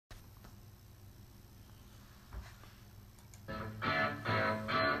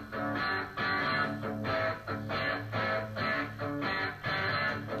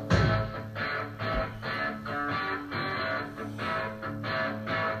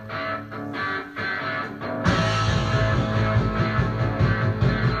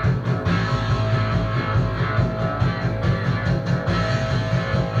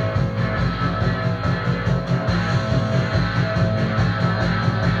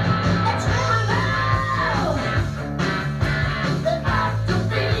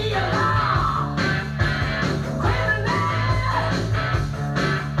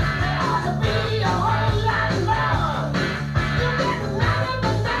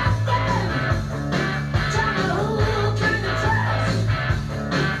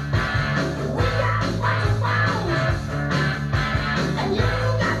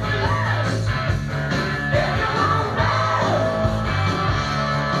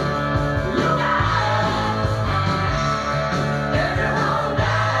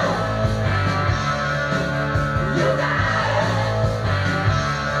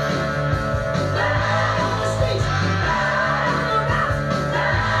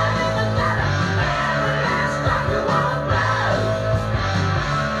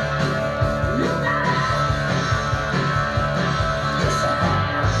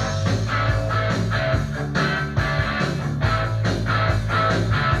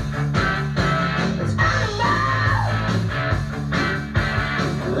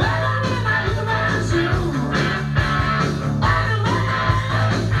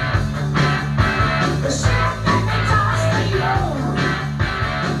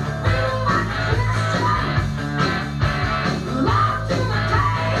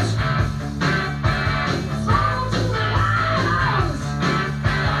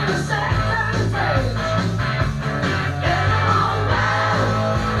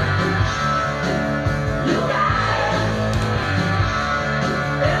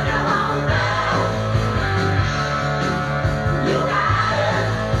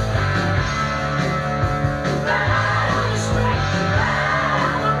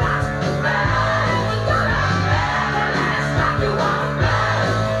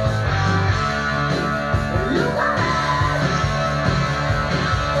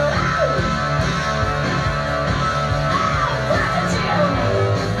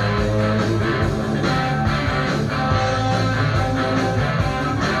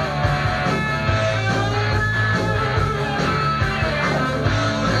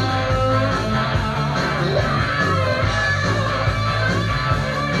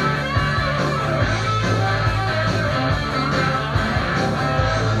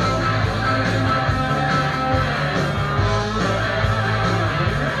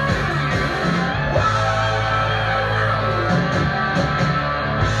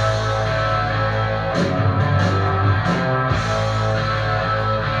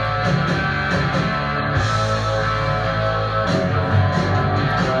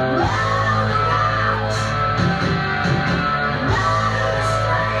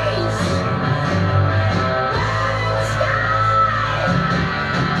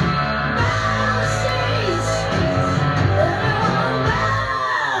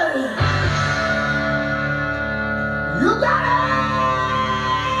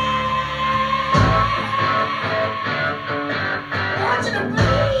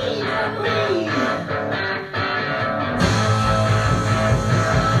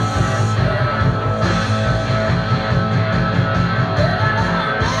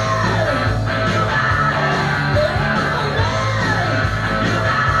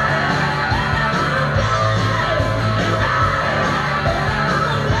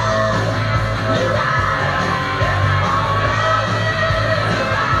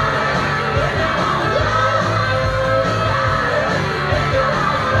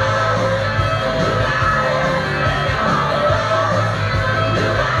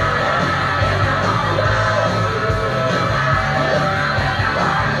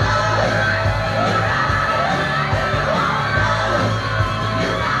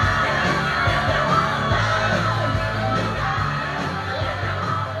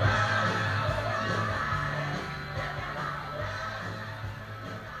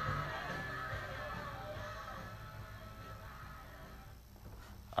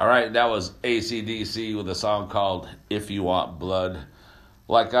All right, that was AC/DC with a song called If You Want Blood.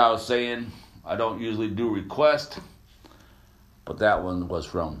 Like I was saying, I don't usually do requests, but that one was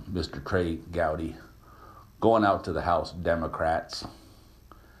from Mr. Trey Gowdy, going out to the House Democrats.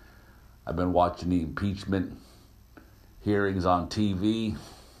 I've been watching the impeachment hearings on TV.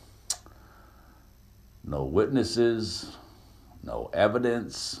 No witnesses, no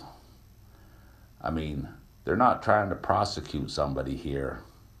evidence. I mean, they're not trying to prosecute somebody here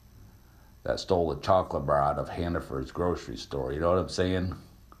that stole a chocolate bar out of Hannaford's grocery store. You know what I'm saying?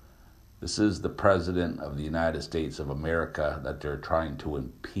 This is the President of the United States of America that they're trying to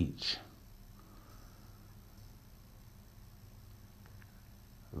impeach.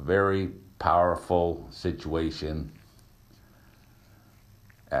 Very powerful situation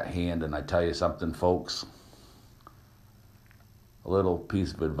at hand. And I tell you something, folks, a little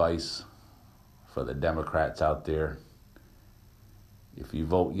piece of advice for the Democrats out there. If you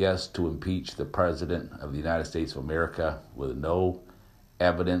vote yes to impeach the President of the United States of America with no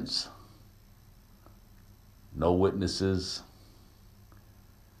evidence, no witnesses,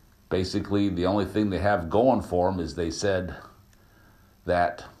 basically the only thing they have going for them is they said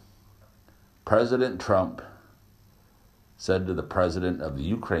that President Trump said to the President of the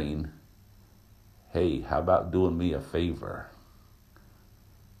Ukraine, hey, how about doing me a favor?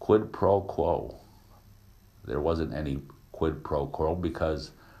 Quid pro quo. There wasn't any quid pro quo, because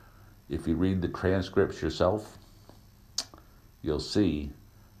if you read the transcripts yourself, you'll see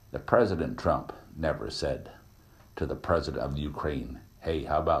that President Trump never said to the President of the Ukraine, hey,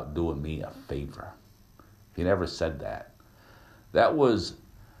 how about doing me a favor? He never said that. That was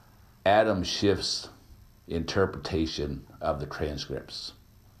Adam Schiff's interpretation of the transcripts.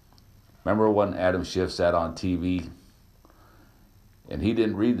 Remember when Adam Schiff sat on TV and he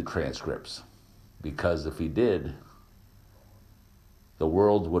didn't read the transcripts? Because if he did, the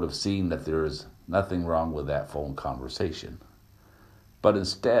world would have seen that there is nothing wrong with that phone conversation. But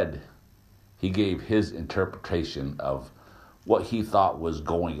instead, he gave his interpretation of what he thought was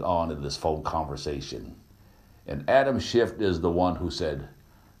going on in this phone conversation. And Adam Schiff is the one who said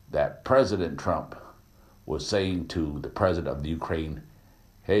that President Trump was saying to the President of the Ukraine,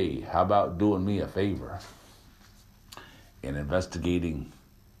 hey, how about doing me a favor and investigating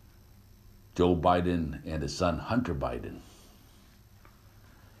Joe Biden and his son Hunter Biden,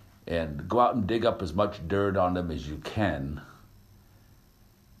 and go out and dig up as much dirt on them as you can.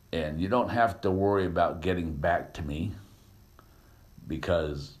 And you don't have to worry about getting back to me,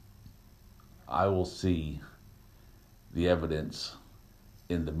 because I will see the evidence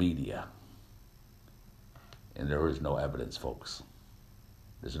in the media. And there is no evidence, folks.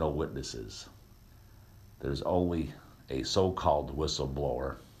 There's no witnesses. There's only a so-called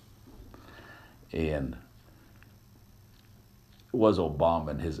whistleblower. And it was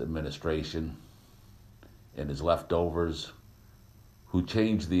Obama and his administration and his leftovers who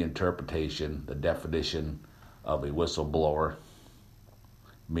changed the interpretation, the definition of a whistleblower,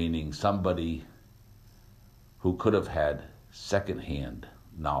 meaning somebody who could have had secondhand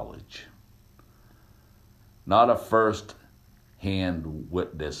knowledge, not a first-hand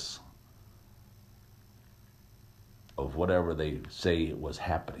witness of whatever they say was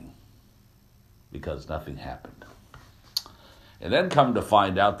happening, because nothing happened. And then come to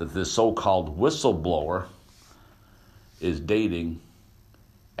find out that this so-called whistleblower is dating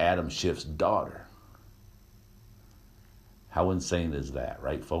Adam Schiff's daughter. How insane is that,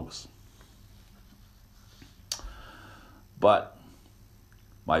 right, folks? But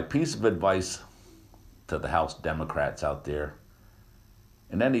my piece of advice to the House Democrats out there,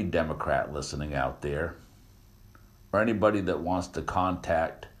 and any Democrat listening out there, or anybody that wants to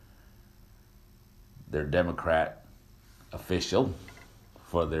contact their Democrat official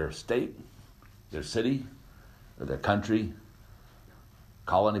for their state, their city, or their country,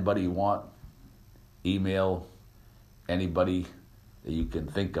 call anybody you want, email anybody that you can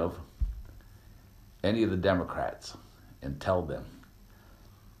think of, any of the Democrats, and tell them,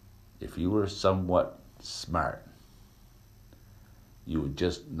 if you were somewhat smart, you would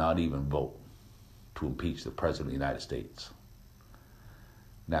just not even vote to impeach the President of the United States.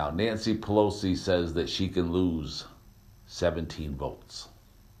 Now, Nancy Pelosi says that she can lose 17 votes.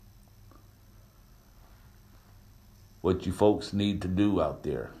 What you folks need to do out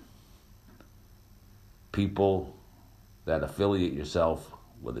there, people that affiliate yourself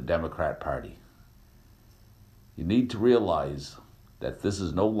with the Democrat Party, you need to realize that this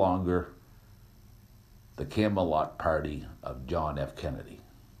is no longer the Camelot Party of John F. Kennedy.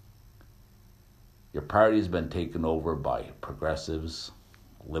 Your party has been taken over by progressives,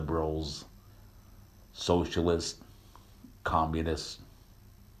 liberals, socialists, communists,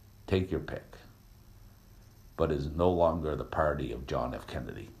 take your pick, but is no longer the party of John F.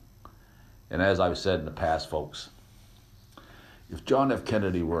 Kennedy. And as I've said in the past, folks, if John F.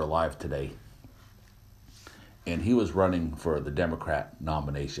 Kennedy were alive today and he was running for the Democrat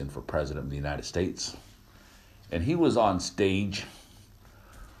nomination for President of the United States, and he was on stage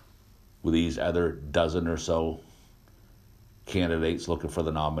with these other dozen or so candidates looking for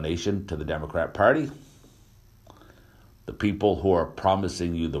the nomination to the Democrat Party, the people who are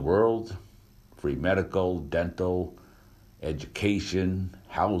promising you the world, free medical, dental, education,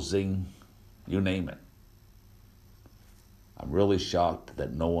 housing, you name it. I'm really shocked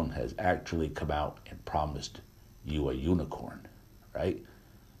that no one has actually come out and promised you a unicorn, right?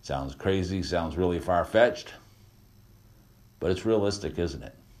 Sounds crazy, sounds really far-fetched, but it's realistic, isn't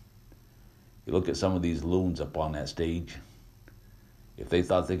it? You look at some of these loons up on that stage. If they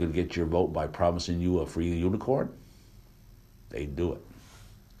thought they could get your vote by promising you a free unicorn, they'd do it.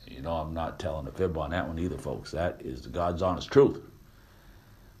 You know, I'm not telling a fib on that one either, folks. That is the God's honest truth.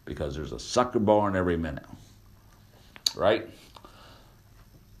 Because there's a sucker born every minute. Right?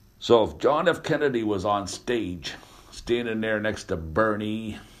 So if John F. Kennedy was on stage, standing there next to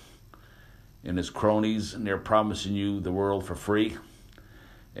Bernie and his cronies, and they're promising you the world for free,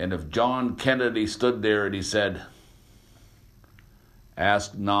 and if John Kennedy stood there and he said,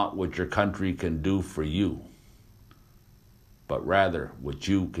 "Ask not what your country can do for you, but rather what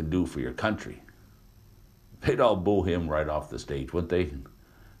you can do for your country," they'd all boo him right off the stage, wouldn't they?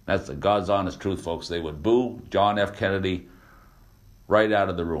 That's the God's honest truth, folks. They would boo John F. Kennedy right out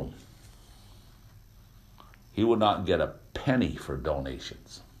of the room. He would not get a penny for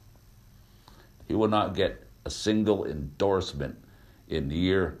donations. He would not get a single endorsement in the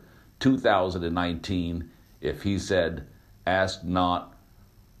year 2019 if he said, "Ask not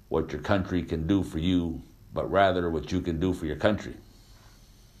what your country can do for you, but rather what you can do for your country."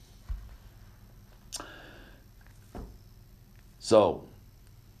 So,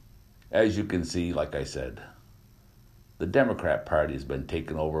 as you can see, like I said, the Democrat Party has been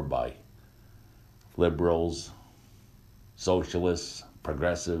taken over by liberals, socialists,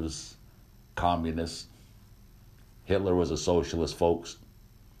 progressives, communists. Hitler was a socialist, folks,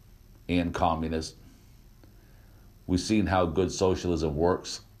 and communist. We've seen how good socialism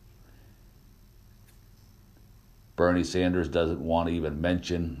works. Bernie Sanders doesn't want to even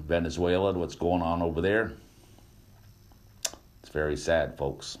mention Venezuela and what's going on over there. It's very sad,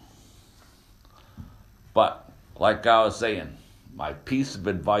 folks. But, like I was saying, my piece of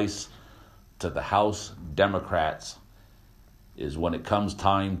advice to the House Democrats is when it comes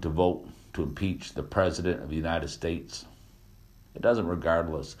time to vote to impeach the President of the United States, it doesn't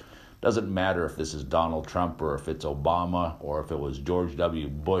matter if this is Donald Trump or if it's Obama or if it was George W.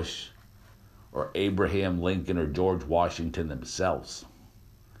 Bush or Abraham Lincoln or George Washington themselves.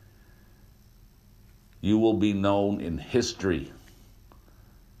 You will be known in history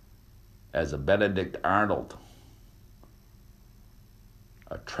as a Benedict Arnold,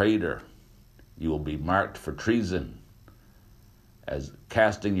 a traitor. You will be marked for treason as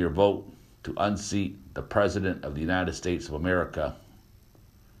casting your vote to unseat the President of the United States of America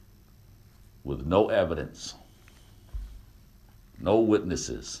with no evidence, no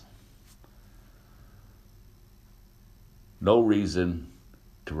witnesses, no reason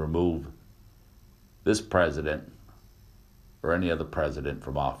to remove this president or any other president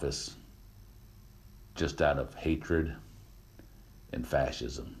from office just out of hatred and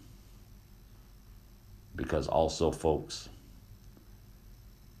fascism. Because also, folks,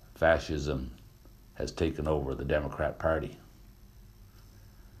 fascism has taken over the Democrat Party.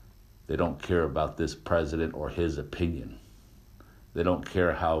 They don't care about this president or his opinion. They don't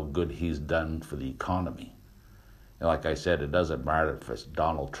care how good he's done for the economy. And like I said, it doesn't matter if it's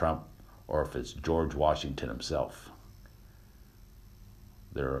Donald Trump or if it's George Washington himself.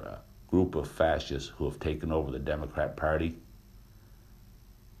 They're a group of fascists who have taken over the Democrat Party,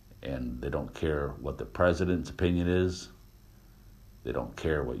 and they don't care what the president's opinion is. They don't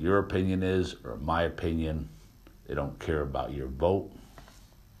care what your opinion is or my opinion. They don't care about your vote.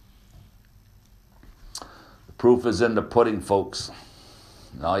 The proof is in the pudding, folks.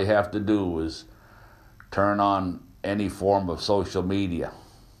 And all you have to do is turn on any form of social media,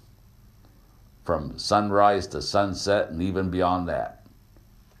 from sunrise to sunset and even beyond that.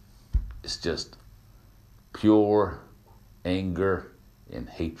 It's just pure anger and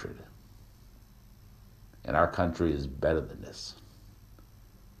hatred. And our country is better than this.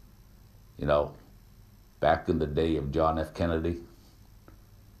 You know, back in the day of John F. Kennedy,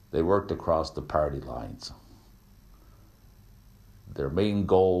 they worked across the party lines. Their main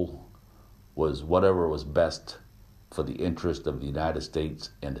goal was whatever was best for the interest of the United States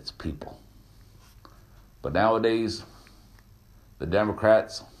and its people. But nowadays, the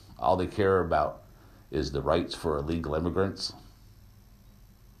Democrats, all they care about is the rights for illegal immigrants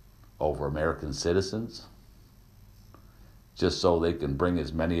over American citizens, just so they can bring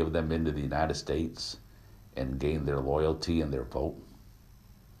as many of them into the United States and gain their loyalty and their vote.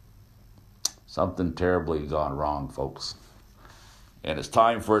 Something terribly gone wrong, folks. And it's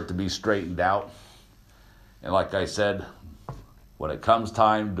time for it to be straightened out. And like I said, when it comes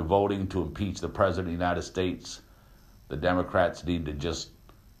time to voting to impeach the President of the United States, the Democrats need to just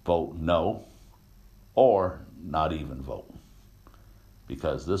vote no or not even vote,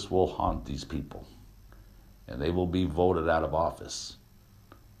 because this will haunt these people and they will be voted out of office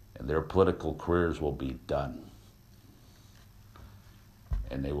and their political careers will be done.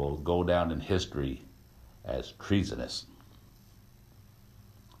 And they will go down in history as treasonous.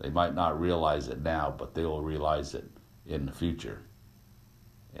 They might not realize it now, but they will realize it in the future.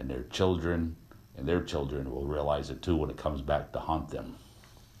 And their children and their children will realize it too when it comes back to haunt them.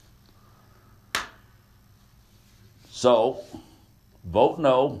 So, vote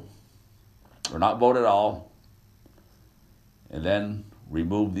no, or not vote at all, and then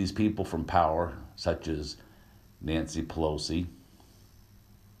remove these people from power, such as Nancy Pelosi,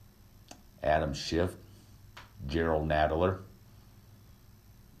 Adam Schiff, Gerald Nadler,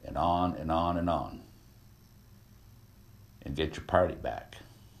 and on and on and on. And get your party back.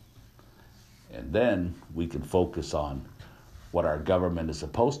 And then we can focus on what our government is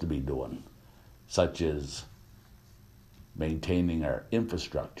supposed to be doing, such as maintaining our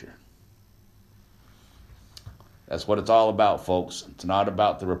infrastructure. That's what it's all about, folks. It's not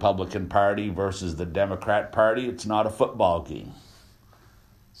about the Republican Party versus the Democrat Party. It's not a football game.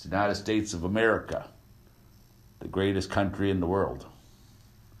 It's the United States of America, the greatest country in the world.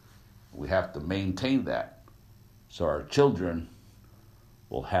 We have to maintain that so our children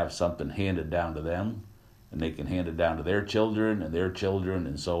will have something handed down to them, and they can hand it down to their children,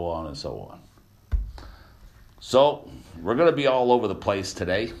 and so on and so on. So, we're going to be all over the place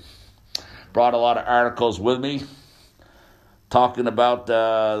today. Brought a lot of articles with me talking about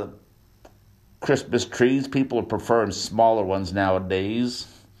Christmas trees. People are preferring smaller ones nowadays.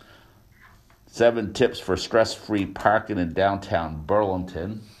 7 tips for stress-free parking in downtown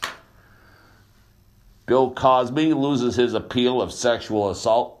Burlington. Bill Cosby loses his appeal of sexual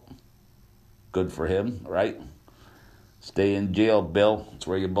assault. Good for him, right? Stay in jail, Bill. It's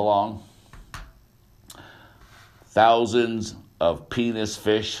where you belong. Thousands of penis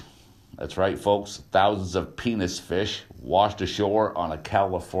fish. That's right, folks. Thousands of penis fish washed ashore on a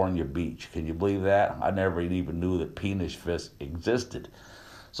California beach. Can you believe that? I never even knew that penis fish existed.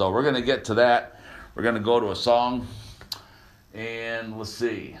 So we're going to get to that. We're going to go to a song. And let's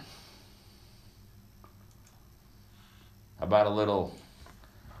see. How about a little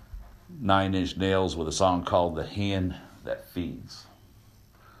 9 Inch Nails with a song called The Hand That Feeds.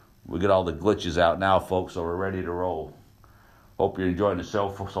 We get all the glitches out now, folks, so we're ready to roll. Hope you're enjoying the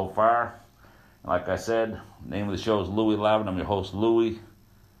show so far. Like I said, the name of the show is Louie Live, and I'm your host, Louie,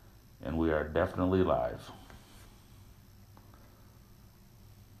 and we are definitely live.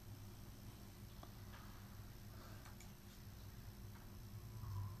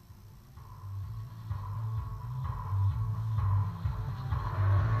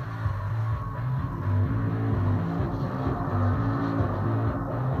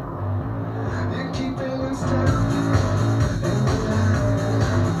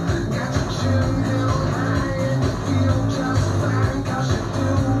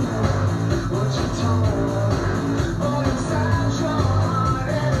 What you told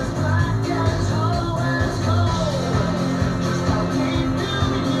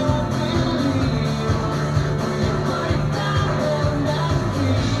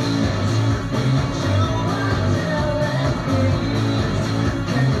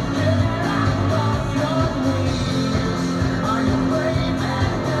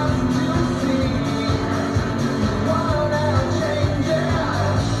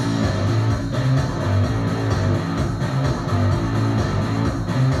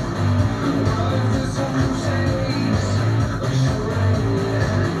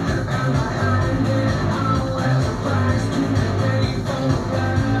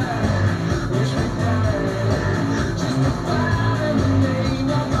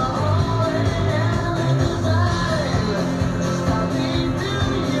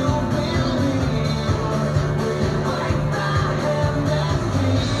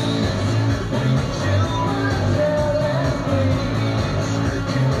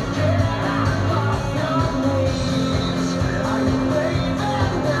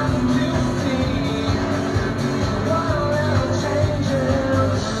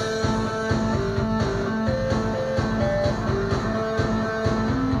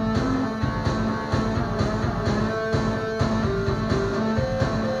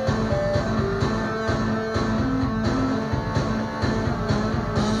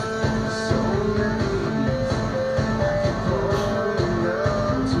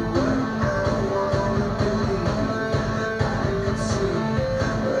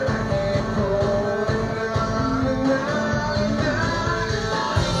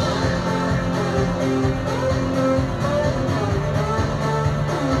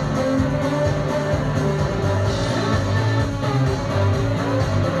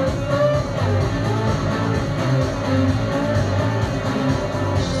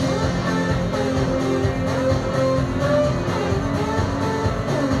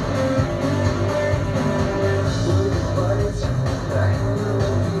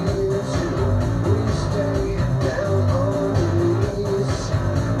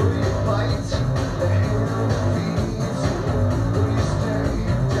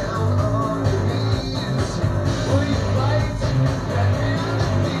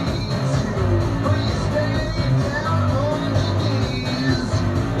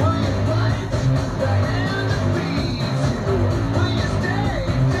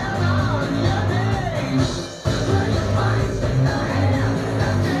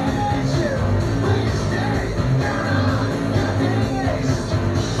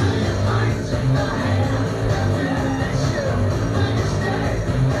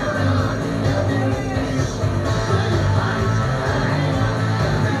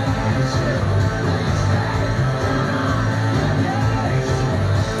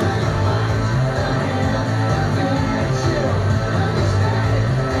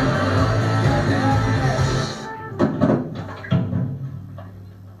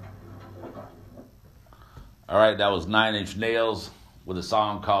All right, that was 9 Inch Nails with a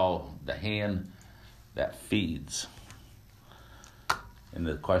song called The Hand That Feeds. And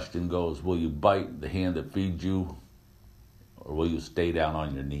the question goes, will you bite the hand that feeds you, or will you stay down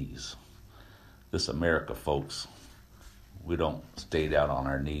on your knees? This America, folks, we don't stay down on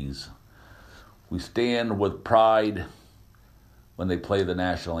our knees. We stand with pride when they play the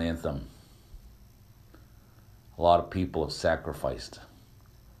national anthem. A lot of people have sacrificed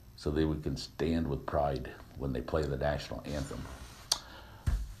so that we can stand with pride when they play the national anthem.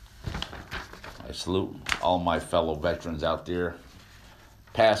 I salute all my fellow veterans out there,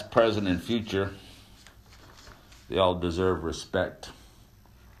 past, present, and future. They all deserve respect.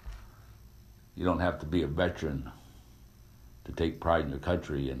 You don't have to be a veteran to take pride in your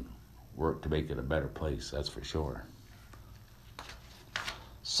country and work to make it a better place, that's for sure.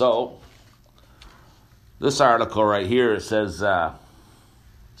 So, this article right here, it says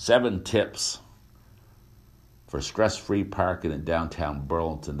 7 tips for stress-free parking in downtown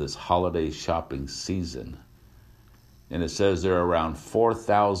Burlington this holiday shopping season. And it says there are around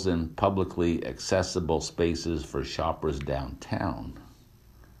 4,000 publicly accessible spaces for shoppers downtown.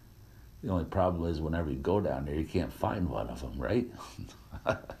 The only problem is whenever you go down there, you can't find one of them, right?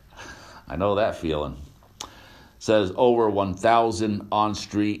 I know that feeling. It says over 1,000 on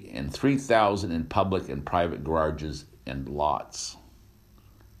street and 3,000 in public and private garages and lots.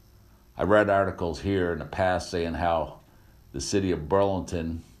 I read articles here in the past saying how the city of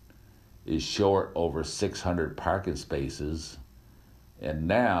Burlington is short over 600 parking spaces, and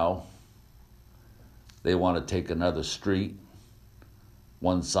now they want to take another street,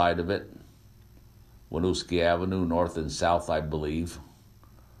 one side of it, Winooski Avenue, north and south, I believe,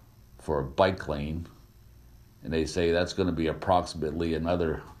 for a bike lane, and they say that's going to be approximately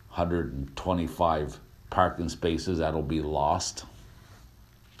another 125 parking spaces that'll be lost.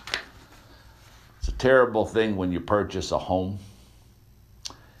 It's a terrible thing when you purchase a home.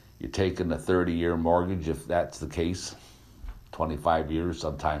 You're taking a 30-year mortgage, if that's the case, 25 years,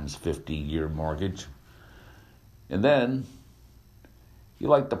 sometimes 50-year mortgage. And then you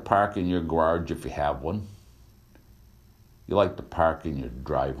like to park in your garage if you have one. You like to park in your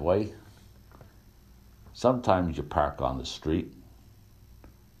driveway. Sometimes you park on the street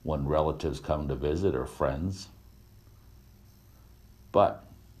when relatives come to visit or friends. But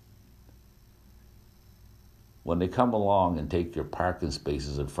when they come along and take your parking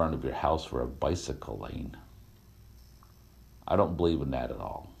spaces in front of your house for a bicycle lane, I don't believe in that at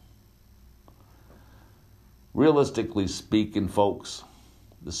all. Realistically speaking, folks,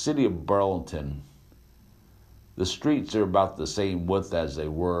 the city of Burlington, the streets are about the same width as they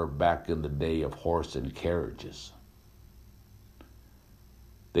were back in the day of horse and carriages.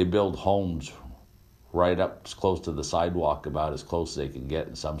 They build homes right up as close to the sidewalk, about as close as they can get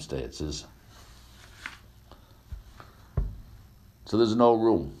in some stances. So there's no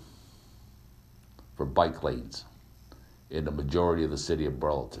room for bike lanes in the majority of the city of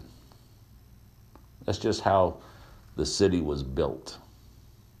Burlington. That's just how the city was built.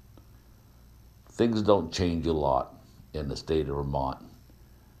 Things don't change a lot in the state of Vermont.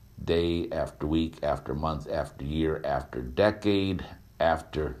 Day after week, after month, after year, after decade,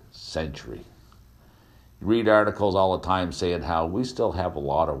 after century. You read articles all the time saying how we still have a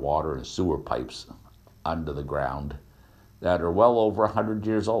lot of water and sewer pipes under the ground that are well over 100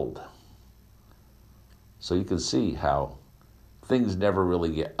 years old. So you can see how things never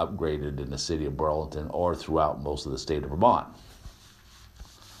really get upgraded in the city of Burlington or throughout most of the state of Vermont.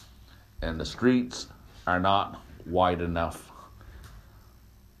 And the streets are not wide enough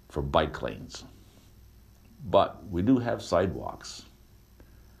for bike lanes. But we do have sidewalks,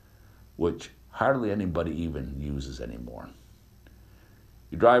 which hardly anybody even uses anymore.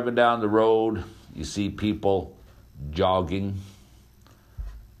 You're driving down the road, you see people jogging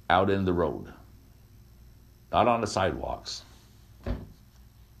out in the road, not on the sidewalks.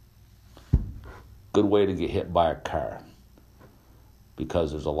 Good way to get hit by a car,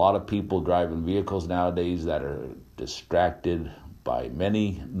 because there's a lot of people driving vehicles nowadays that are distracted by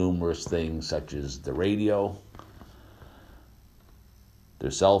numerous things, such as the radio,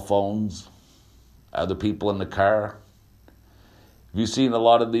 their cell phones, other people in the car. Have you seen a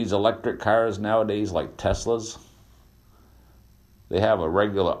lot of these electric cars nowadays, like Teslas? They have a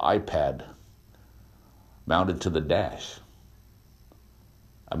regular iPad mounted to the dash.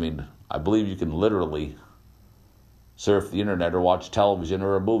 I mean, I believe you can literally surf the internet or watch television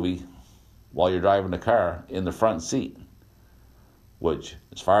or a movie while you're driving the car in the front seat, which,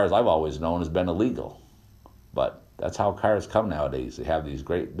 as far as I've always known, has been illegal. But that's how cars come nowadays. They have these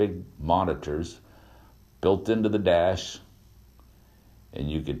great big monitors built into the dash,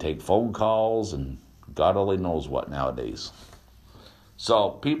 and you can take phone calls and God only knows what nowadays. So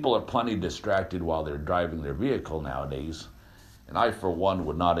people are plenty distracted while they're driving their vehicle nowadays. And I, for one,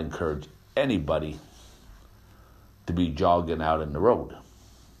 would not encourage anybody to be jogging out in the road.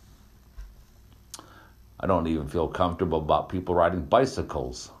 I don't even feel comfortable about people riding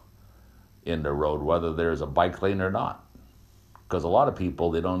bicycles in the road, whether there's a bike lane or not. Because a lot of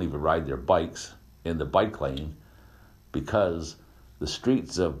people, they don't even ride their bikes in the bike lane because the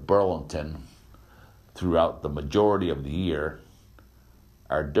streets of Burlington throughout the majority of the year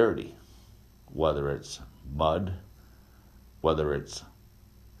are dirty, whether it's mud, whether it's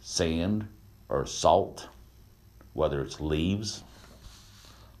sand or salt, whether it's leaves.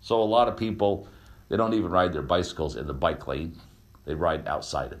 So a lot of people, they don't even ride their bicycles in the bike lane. They ride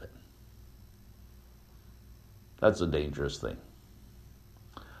outside of it. That's a dangerous thing.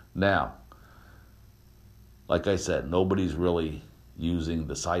 Now, like I said, nobody's really using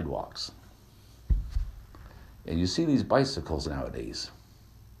the sidewalks. And you see these bicycles nowadays.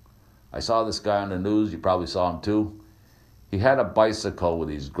 I saw this guy on the news, you probably saw him too. He had a bicycle with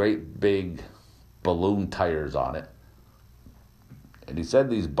these great big balloon tires on it. And he said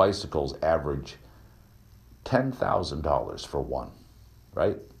these bicycles average $10,000 for one,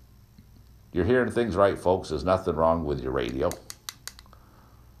 right? You're hearing things right, folks. There's nothing wrong with your radio.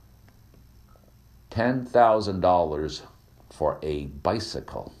 $10,000 for a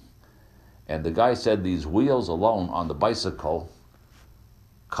bicycle. And the guy said these wheels alone on the bicycle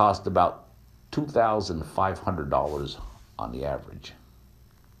cost about $2,500 on the average.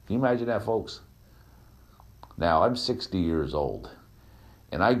 Can you imagine that, folks? Now, I'm 60 years old,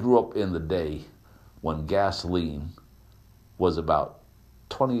 and I grew up in the day when gasoline was about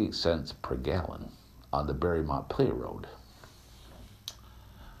 28 cents per gallon on the Barrymont Play Road.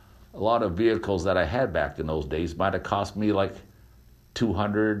 A lot of vehicles that I had back in those days might have cost me like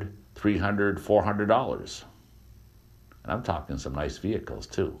 $200, $300, $400. And I'm talking some nice vehicles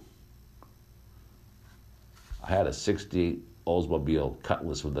too. I had a 68 Oldsmobile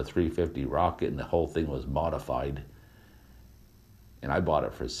Cutlass with a 350 rocket, and the whole thing was modified. And I bought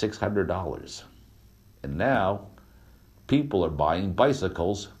it for $600. And now people are buying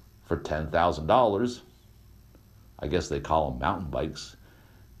bicycles for $10,000. I guess they call them mountain bikes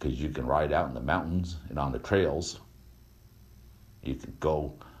because you can ride out in the mountains and on the trails. You can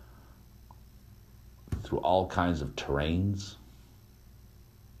go through all kinds of terrains.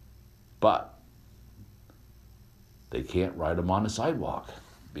 But they can't ride them on the sidewalk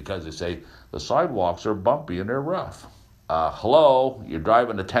because they say the sidewalks are bumpy and they're rough. Hello, you're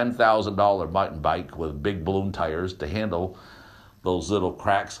driving a $10,000 mountain bike with big balloon tires to handle those little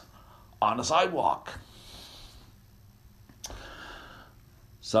cracks on the sidewalk.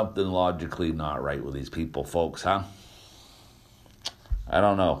 Something logically not right with these people, folks, huh? I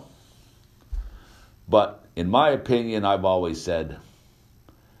don't know. But in my opinion, I've always said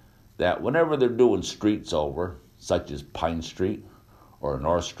that whenever they're doing streets over, such as Pine Street or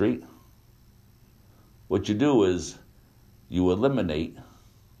North Street, what you do is you eliminate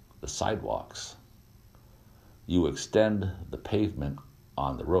the sidewalks. You extend the pavement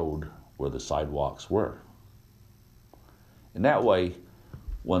on the road where the sidewalks were. And that way,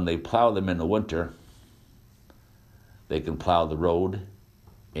 when they plow them in the winter, they can plow the road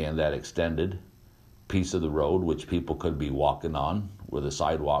and that extended piece of the road, which people could be walking on where the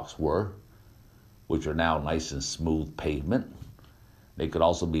sidewalks were, which are now nice and smooth pavement. They could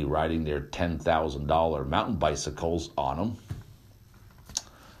also be riding their $10,000 mountain bicycles on them.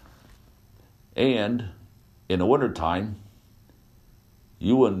 And in the wintertime,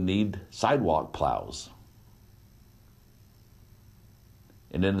 you wouldn't need sidewalk plows.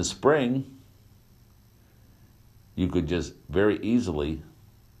 And in the spring, you could just very easily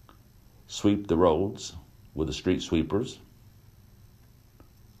sweep the roads with the street sweepers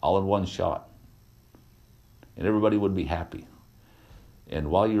all in one shot. And everybody would be happy. And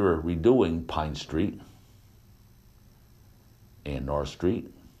while you were redoing Pine Street and North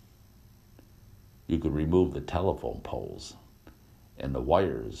Street, you could remove the telephone poles and the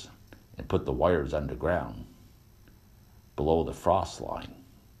wires and put the wires underground below the frost line.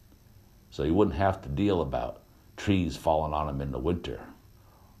 So you wouldn't have to deal about trees falling on them in the winter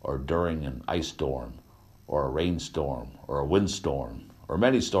or during an ice storm or a rainstorm or a windstorm or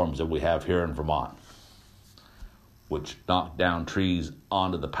many storms that we have here in Vermont, which knock down trees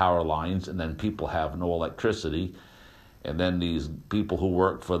onto the power lines, and then people have no electricity. And then these people who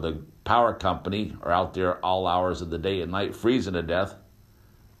work for the power company are out there all hours of the day and night freezing to death,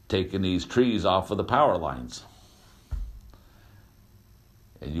 taking these trees off of the power lines.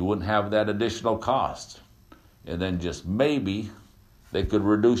 And you wouldn't have that additional cost. And then just maybe they could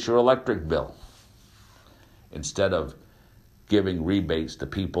reduce your electric bill. instead of giving rebates to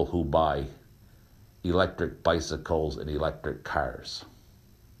people who buy electric bicycles and electric cars.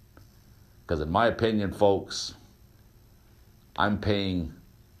 Because in my opinion, folks, I'm paying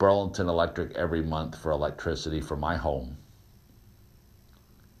Burlington Electric every month for electricity for my home.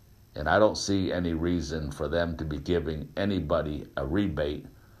 And I don't see any reason for them to be giving anybody a rebate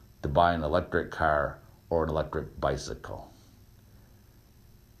to buy an electric car or an electric bicycle.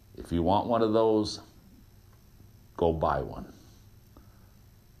 If you want one of those, go buy one.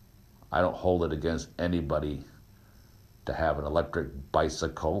 I don't hold it against anybody to have an electric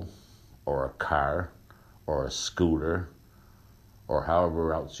bicycle or a car or a scooter or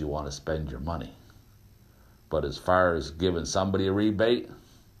however else you want to spend your money. But as far as giving somebody a rebate,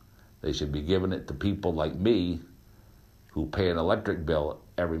 they should be giving it to people like me who pay an electric bill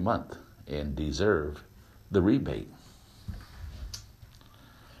every month and deserve the rebate.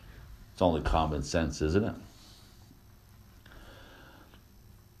 It's only common sense, isn't it?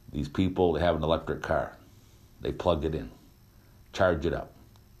 These people, they have an electric car. They plug it in, charge it up.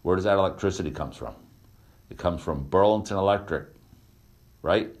 Where does that electricity come from? It comes from Burlington Electric,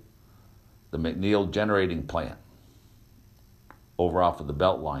 right? The McNeil Generating Plant, over off of the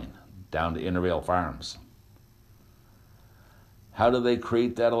Beltline, down to Intervale Farms. How do they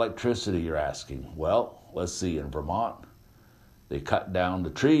create that electricity, you're asking? Well, let's see, in Vermont, they cut down the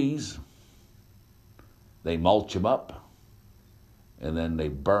trees, they mulch them up, and then they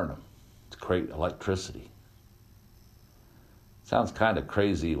burn them to create electricity. Sounds kind of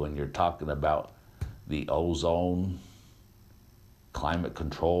crazy when you're talking about the ozone, climate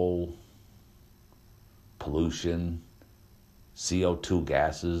control, pollution, CO2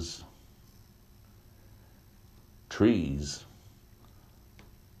 gases. Trees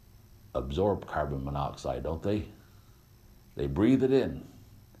absorb carbon monoxide, don't they? They breathe it in.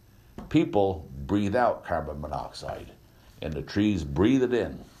 People breathe out carbon monoxide, and the trees breathe it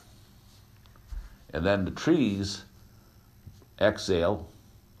in. And then the trees exhale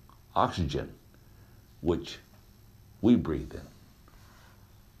oxygen, which we breathe in.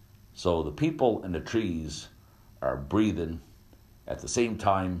 So the people and the trees are breathing at the same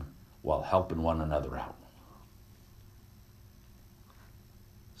time while helping one another out.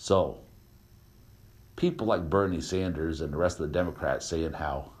 So, people like Bernie Sanders and the rest of the Democrats saying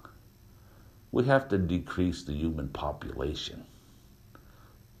how we have to decrease the human population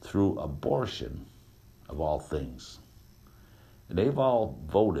through abortion, of all things. And they've all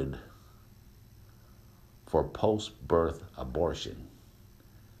voted for post-birth abortion.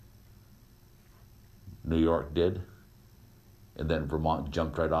 New York did, and then Vermont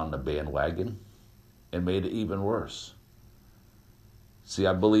jumped right on the bandwagon and made it even worse. See,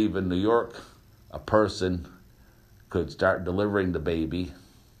 I believe in New York, a person could start delivering the baby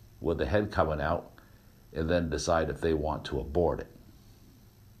with the head coming out and then decide if they want to abort it,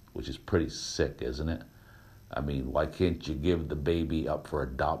 which is pretty sick, isn't it? I mean, why can't you give the baby up for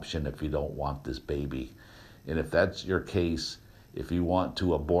adoption if you don't want this baby? And if that's your case, if you want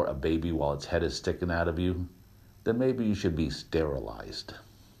to abort a baby while its head is sticking out of you, then maybe you should be sterilized.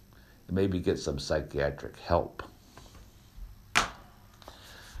 And maybe get some psychiatric help.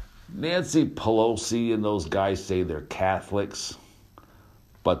 Nancy Pelosi and those guys say they're Catholics,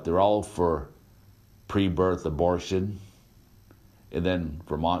 but they're all for pre-birth abortion. And then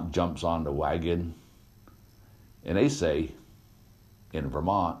Vermont jumps on the wagon. And they say, in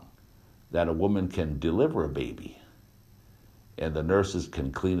Vermont, that a woman can deliver a baby. And the nurses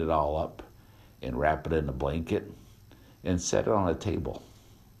can clean it all up and wrap it in a blanket and set it on a table.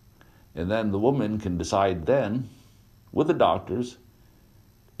 And then the woman can decide then, with the doctors,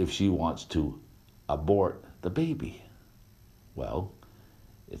 if she wants to abort the baby. Well,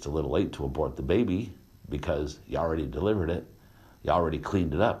 it's a little late to abort the baby because you already delivered it, you already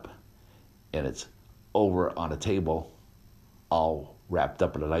cleaned it up, and it's over on a table, all wrapped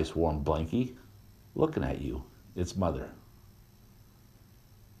up in a nice warm blankie, looking at you, its mother.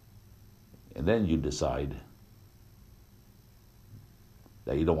 And then you decide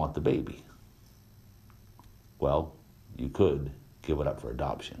that you don't want the baby. Well, you could give it up for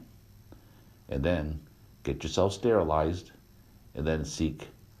adoption. And then get yourself sterilized and then seek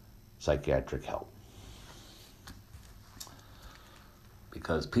psychiatric help.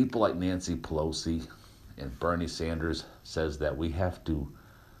 Because people like Nancy Pelosi and Bernie Sanders says that we have to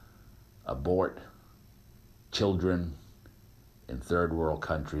abort children in third world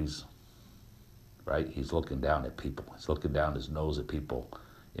countries, right? He's looking down at people. He's looking down his nose at people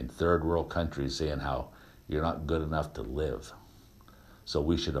in third world countries saying how you're not good enough to live, so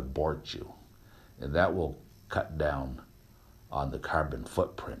we should abort you. And that will cut down on the carbon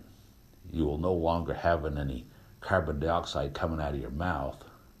footprint. you will no longer have any carbon dioxide coming out of your mouth,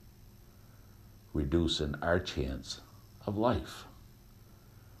 reducing our chance of life,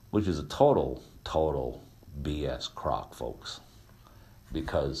 which is a total BS crock, folks.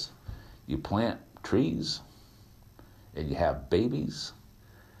 Because you plant trees and you have babies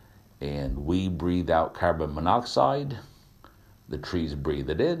and we breathe out carbon monoxide, the trees breathe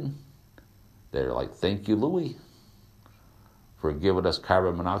it in. They're like, thank you, Louis, for giving us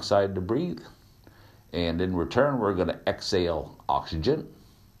carbon monoxide to breathe. And in return, we're going to exhale oxygen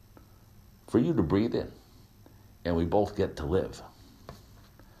for you to breathe in. And we both get to live.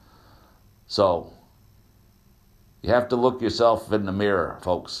 So, you have to look yourself in the mirror,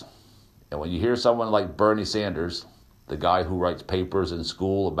 folks. And when you hear someone like Bernie Sanders, the guy who writes papers in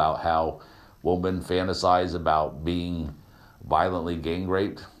school about how women fantasize about being violently gang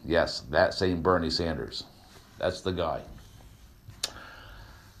raped, yes, that same Bernie Sanders. That's the guy.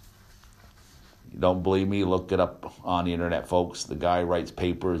 You don't believe me? Look it up on the internet, folks. The guy writes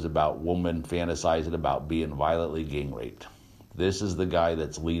papers about women fantasizing about being violently gang raped. This is the guy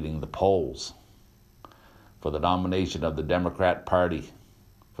that's leading the polls for the nomination of the Democrat Party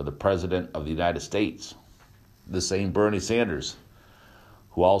for the President of the United States. The same Bernie Sanders,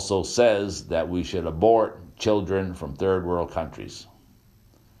 who also says that we should abort children from third world countries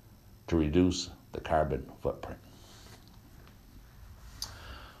to reduce the carbon footprint.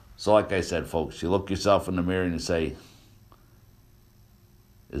 So like I said, folks, you look yourself in the mirror and you say,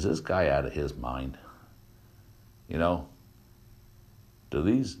 is this guy out of his mind? You know, do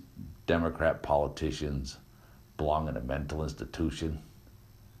these Democrat politicians belong in a mental institution?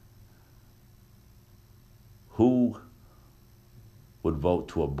 Who would vote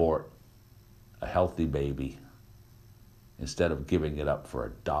to abort a healthy baby instead of giving it up for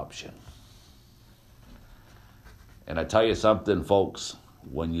adoption? And I tell you something, folks,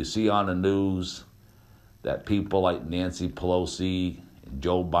 when you see on the news that people like Nancy Pelosi and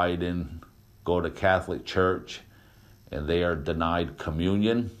Joe Biden go to Catholic Church and they are denied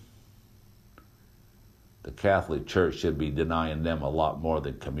communion, the Catholic Church should be denying them a lot more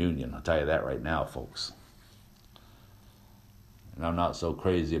than communion. I'll tell you that right now, folks. And I'm not so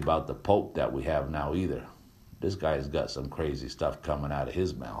crazy about the Pope that we have now either. This guy's got some crazy stuff coming out of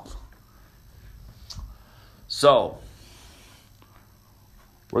his mouth. So,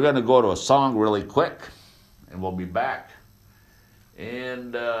 we're going to go to a song really quick, and we'll be back.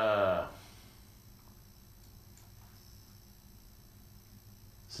 And this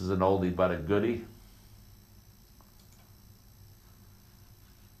is an oldie but a goodie.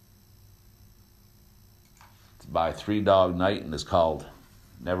 It's by Three Dog Night, and it's called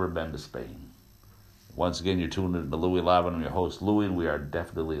Never Been to Spain. Once again, you're tuned into Louie Live, and I'm your host, Louie, and we are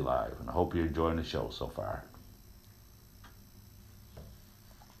definitely live. And I hope you're enjoying the show so far.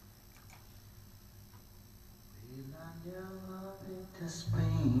 To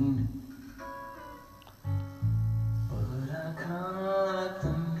Spain, but I kinda like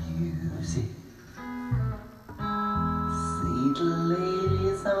the music. See, the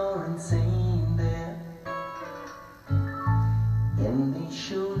ladies are insane there, and they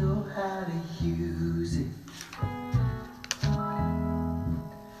sure know how to use it.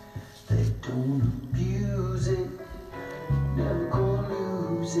 They don't abuse it, never gonna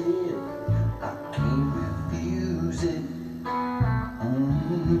lose it. I can't refuse it.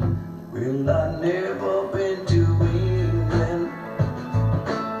 Well, I never been to England,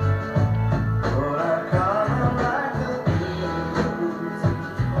 but I kinda like the music.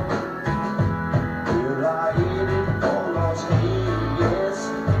 Well, I hit it for Las Vegas,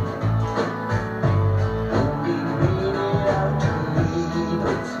 only made it out to me,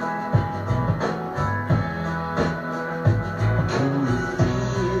 but can you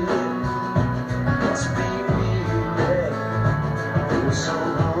feel it?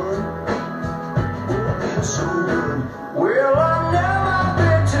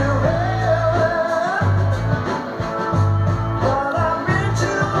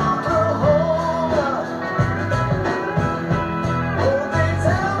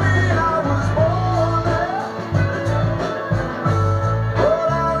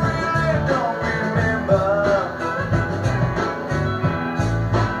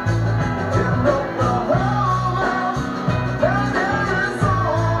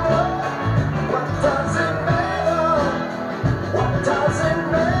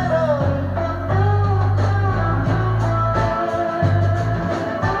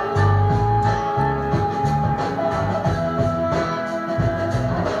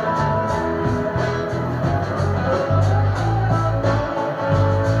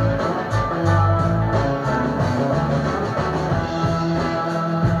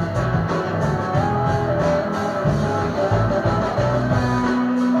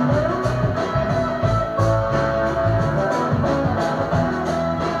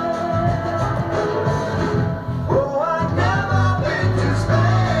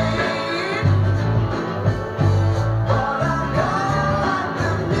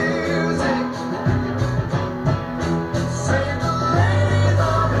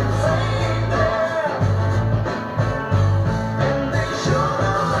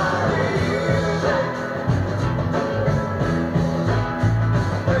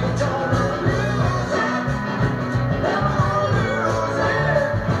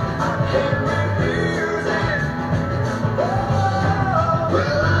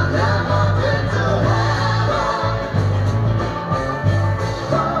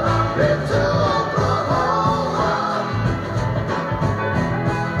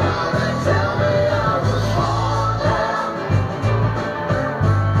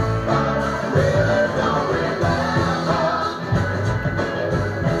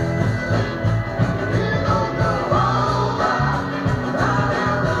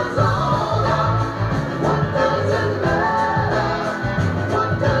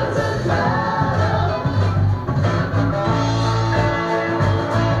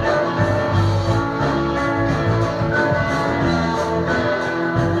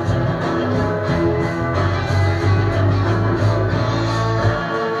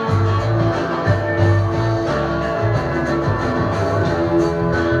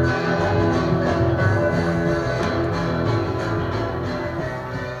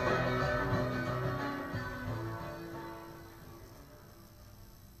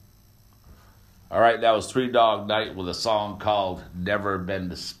 All right, that was Three Dog Night with a song called Never Been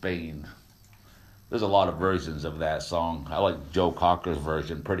to Spain. There's a lot of versions of that song. I like Joe Cocker's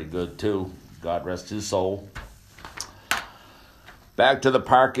version pretty good too. God rest his soul. Back to the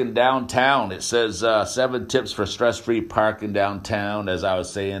parking downtown. It says 7 tips for stress-free parking downtown. As I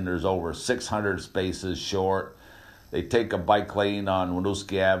was saying, there's over 600 spaces short. They take a bike lane on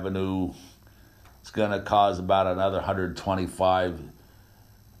Winooski Avenue. It's going to cause about another 125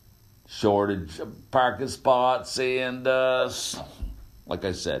 shortage of parking spots. And like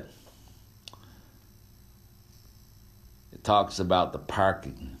I said, it talks about the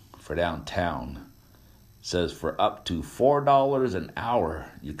parking for downtown. It says for up to $4 an hour,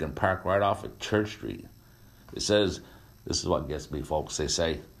 you can park right off of Church Street. It says, this is what gets me, folks, they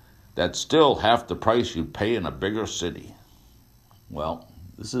say, that's still half the price you'd pay in a bigger city. Well,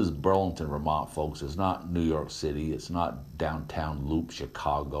 this is Burlington, Vermont, folks. It's not New York City. It's not downtown Loop,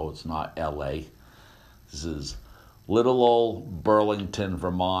 Chicago. It's not L.A. This is little old Burlington,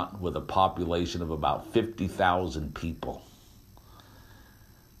 Vermont, with a population of about 50,000 people.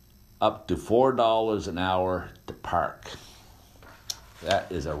 Up to $4 an hour to park.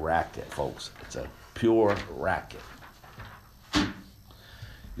 That is a racket, folks. It's a pure racket.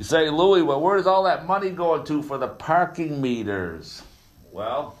 You say, Louis, well, where's all that money going to for the parking meters?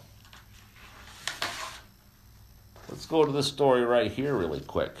 Well, let's go to this story right here really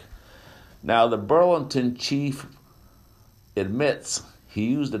quick. Now, the Burlington chief admits he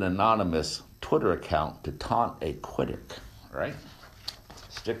used an anonymous Twitter account to taunt a critic, right?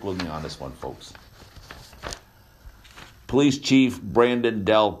 Stick with me on this one, folks. Police Chief Brandon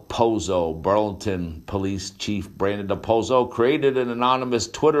Del Pozo, Burlington Police Chief Brandon Del Pozo, created an anonymous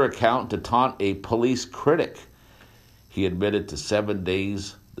Twitter account to taunt a police critic. He admitted to 7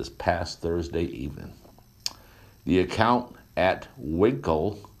 days this past Thursday evening. The account at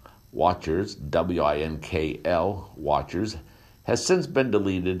Winkle Watchers, W-I-N-K-L Watchers, has since been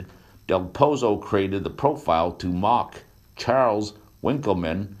deleted. Del Pozo created the profile to mock Charles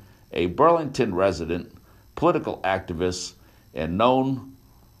Winkleman, a Burlington resident, political activist, and known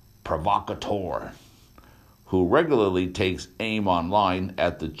provocateur who regularly takes aim online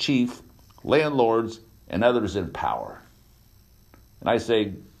at the chief, landlords, and others in power. And I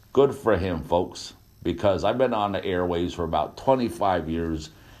say, good for him, folks, because I've been on the airwaves for about 25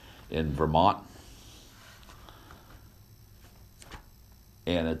 years in Vermont.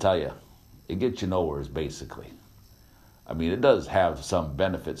 And I tell you, it gets you nowhere, basically. I mean, it does have some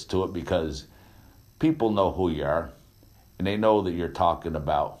benefits to it because people know who you are, and they know that you're talking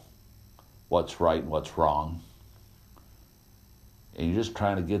about what's right and what's wrong. And you're just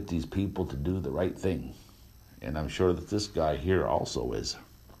trying to get these people to do the right thing. And I'm sure that this guy here also is.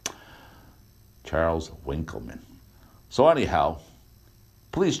 Charles Winkleman. So anyhow,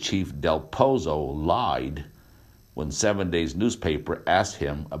 Police Chief Del Pozo lied when 7 Days newspaper asked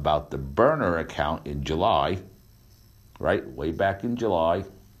him about the burner account in July, right, way back in July,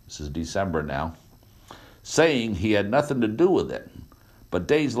 this is December now, saying he had nothing to do with it. But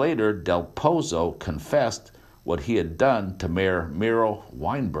days later, Del Pozo confessed what he had done to Mayor Miro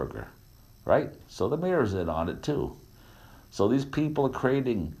Weinberger, right? So the mayor's in on it too. So these people are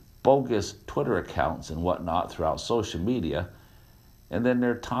creating bogus Twitter accounts and whatnot throughout social media, and then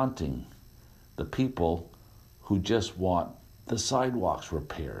they're taunting the people who just want the sidewalks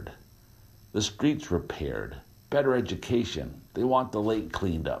repaired, the streets repaired, better education. They want the lake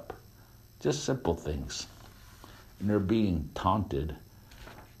cleaned up. Just simple things. And they're being taunted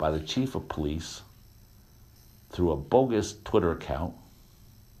by the chief of police through a bogus Twitter account.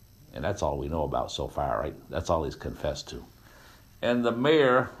 And that's all we know about so far, right? That's all he's confessed to. And the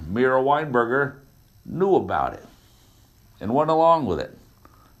mayor, Miro Weinberger, knew about it and went along with it,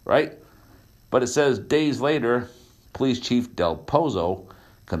 right? But it says days later, Police Chief Del Pozo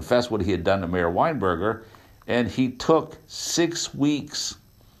confessed what he had done to Mayor Weinberger, and he took 6 weeks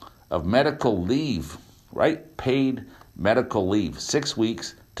of medical leave, right? Paid medical leave, 6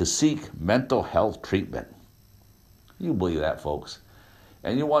 weeks to seek mental health treatment. You believe that, folks?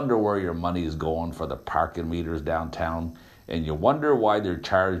 And you wonder where your money is going for the parking meters downtown, and you wonder why they're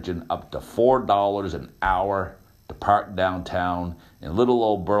charging up to $4 an hour to park downtown in little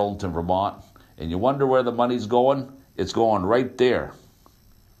old Burlington, Vermont, and you wonder where the money's going? It's going right there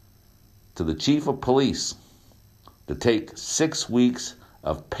to the chief of police to take 6 weeks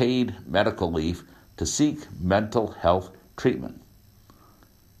of paid medical leave to seek mental health treatment.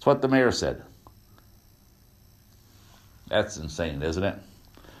 That's what the mayor said. That's insane, isn't it?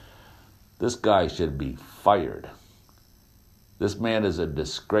 This guy should be fired. This man is a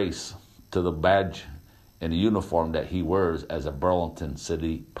disgrace to the badge and the uniform that he wears as a Burlington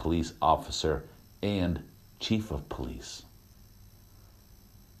City police officer and chief of police,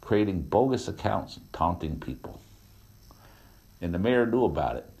 creating bogus accounts, taunting people. And the mayor knew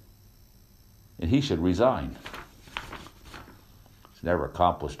about it, and he should resign. He's never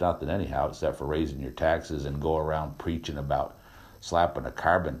accomplished nothing anyhow except for raising your taxes and go around preaching about slapping a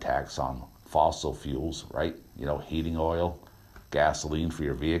carbon tax on fossil fuels, right? You know, heating oil, gasoline for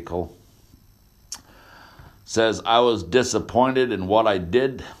your vehicle. Says, I was disappointed in what I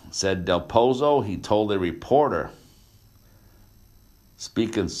did, said Del Pozo. He told a reporter,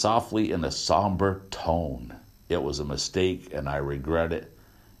 speaking softly in a somber tone. It was a mistake, and I regret it,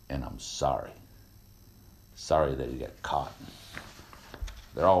 and I'm sorry. Sorry that he got caught.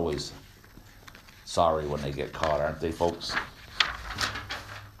 They're always sorry when they get caught, aren't they, folks?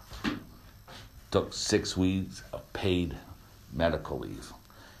 Took 6 weeks of paid medical leave.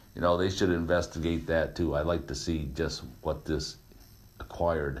 You know, they should investigate that too. I'd like to see just what this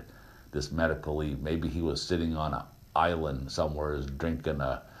acquired, this medical leave. Maybe he was sitting on an island somewhere drinking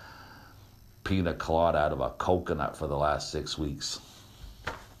a pina colada out of a coconut for the last 6 weeks.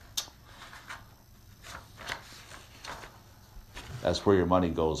 That's where your money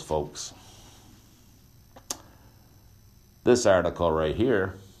goes, folks. This article right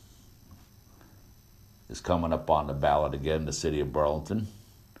here is coming up on the ballot again. The city of Burlington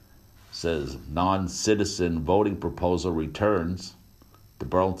says non-citizen voting proposal returns to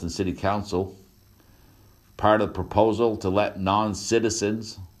Burlington City Council. Part of the proposal to let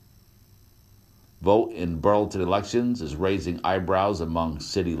non-citizens vote in Burlington elections is raising eyebrows among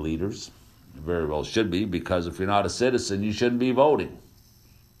city leaders. It very well should be, because if you're not a citizen, you shouldn't be voting.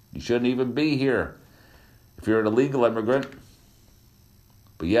 You shouldn't even be here if you're an illegal immigrant.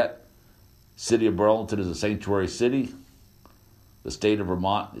 But yet, city of Burlington is a sanctuary city. The state of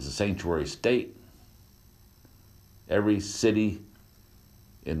Vermont is a sanctuary state. Every city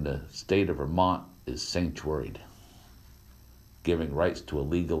in the state of Vermont is sanctuaried, giving rights to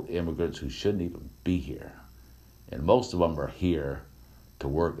illegal immigrants who shouldn't even be here. And most of them are here to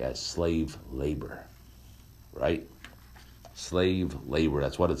work as slave labor, right? Slave labor,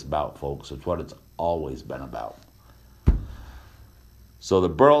 that's what it's about, folks. It's what it's always been about. So the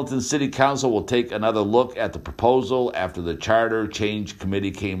Burlington City Council will take another look at the proposal after the Charter Change Committee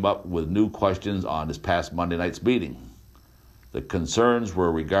came up with new questions on this past Monday night's meeting. The concerns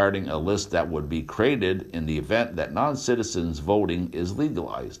were regarding a list that would be created in the event that non-citizens voting is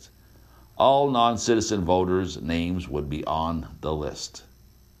legalized. All non-citizen voters' names would be on the list.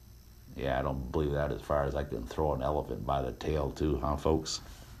 Yeah, I don't believe that as far as I can throw an elephant by the tail too, huh, folks?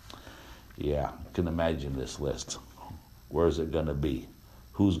 Yeah, I can imagine this list. Where's it going to be?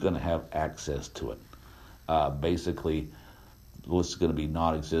 Who's going to have access to it? Basically, the list is going to be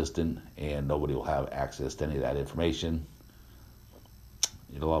non-existent, and nobody will have access to any of that information.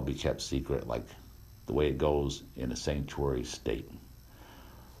 It'll all be kept secret, like the way it goes in a sanctuary state.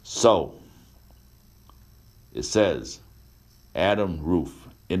 So, it says, Adam Roof,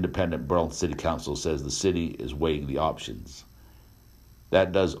 independent Burlington City Council, says the city is weighing the options.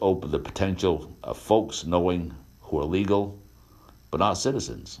 That does open the potential of folks knowing who are legal, but not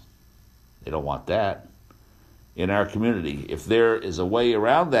citizens. They don't want that in our community. If there is a way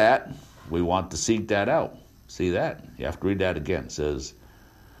around that, we want to seek that out. See that? You have to read that again. It says,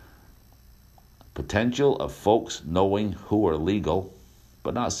 potential of folks knowing who are legal,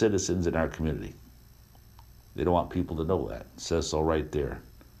 but not citizens in our community. They don't want people to know that. It says so right there.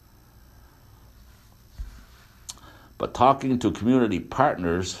 But talking to community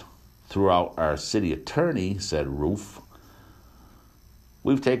partners throughout our city attorney, said Roof,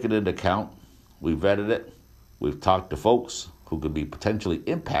 we've taken it into account, we've vetted it, we've talked to folks who could be potentially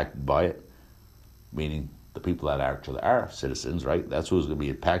impacted by it, meaning the people that actually are citizens, right? That's who's going to be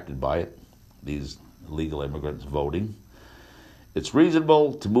impacted by it, these illegal immigrants voting. It's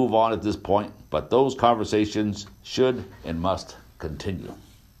reasonable to move on at this point, but those conversations should and must continue.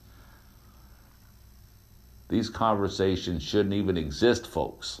 These conversations shouldn't even exist,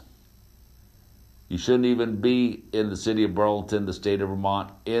 folks. You shouldn't even be in the city of Burlington, the state of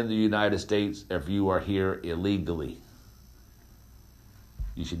Vermont, in the United States if you are here illegally.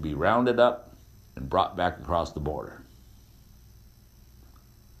 You should be rounded up and brought back across the border.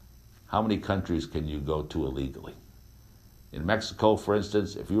 How many countries can you go to illegally? In Mexico, for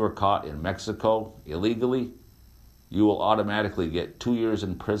instance, if you are caught in Mexico illegally, you will automatically get 2 years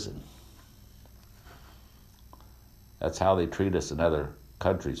in prison. That's how they treat us in other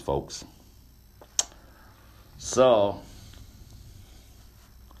countries, folks. So,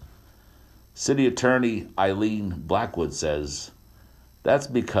 City Attorney Eileen Blackwood says, that's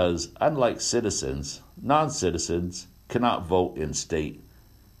because, unlike citizens, non-citizens cannot vote in state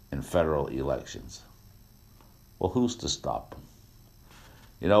in federal elections. Well, who's to stop them?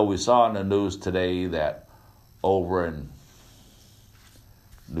 You know, we saw in the news today that over in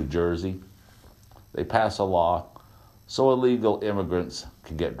New Jersey, they pass a law so illegal immigrants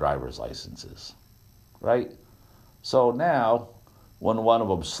can get driver's licenses, right? So now, when one of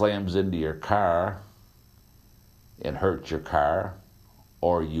them slams into your car and hurts your car,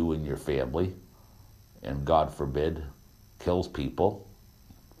 or you and your family, and God forbid, kills people,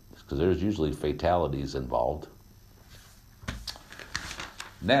 because there's usually fatalities involved,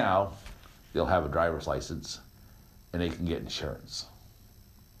 now they'll have a driver's license and they can get insurance.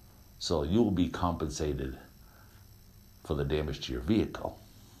 So you will be compensated for the damage to your vehicle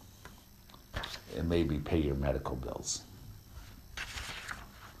and maybe pay your medical bills.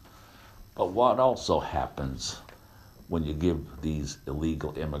 But what also happens when you give these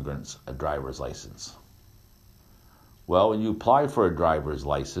illegal immigrants a driver's license? Well, when you apply for a driver's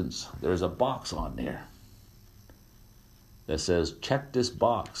license, there's a box on there that says, check this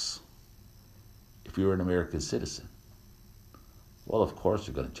box if you're an American citizen. Well, of course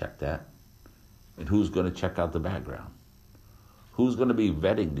you're going to check that. And who's going to check out the background? Who's going to be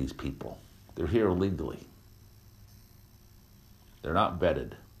vetting these people? They're here illegally. They're not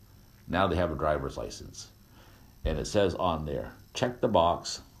vetted. Now they have a driver's license. And it says on there, check the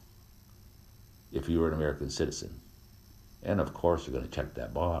box if you were an American citizen. And of course you're going to check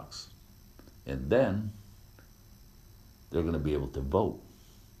that box. And then they're going to be able to vote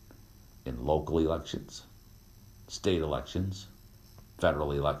in local elections, state elections,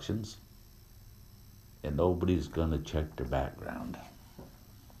 federal elections, and nobody's going to check their background.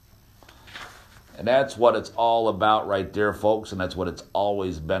 And that's what it's all about right there, folks, and that's what it's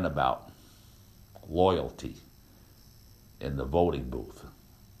always been about. Loyalty in the voting booth.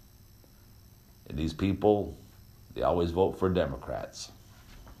 And these people, they always vote for Democrats.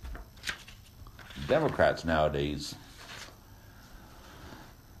 Democrats nowadays,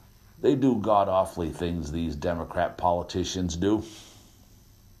 they do god-awfully things, these Democrat politicians do.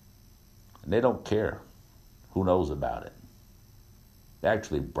 And they don't care who knows about it. They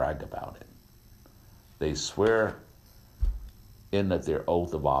actually brag about it. They swear in at their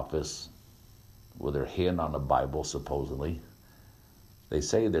oath of office with their hand on the Bible, supposedly. They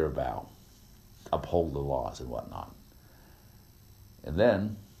say their vow, uphold the laws and whatnot. And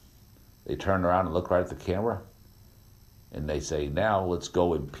then they turn around and look right at the camera and they say, now let's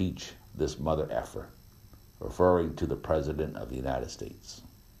go impeach this mother effer, referring to the President of the United States.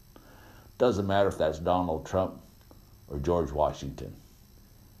 Doesn't matter if that's Donald Trump or George Washington.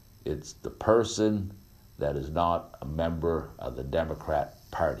 It's the person that is not a member of the Democrat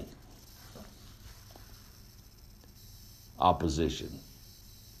Party. Opposition.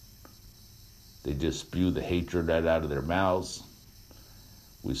 They just spew the hatred right out of their mouths.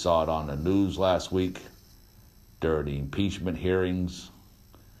 We saw it on the news last week during the impeachment hearings.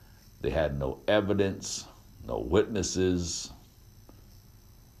 They had no evidence, no witnesses,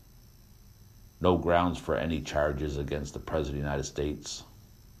 no grounds for any charges against the President of the United States.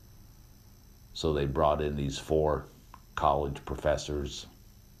 So they brought in these 4 college professors,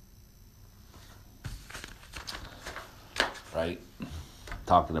 right?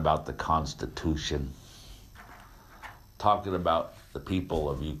 Talking about the Constitution, talking about the people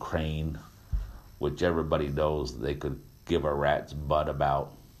of Ukraine, which everybody knows they could give a rat's butt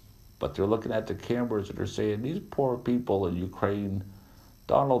about. But they're looking at the cameras and they're saying, these poor people in Ukraine,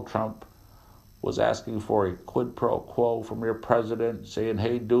 Donald Trump was asking for a quid pro quo from your president, saying,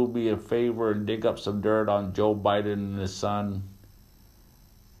 hey, do me a favor and dig up some dirt on Joe Biden and his son.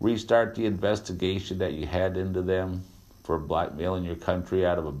 Restart the investigation that you had into them for blackmailing your country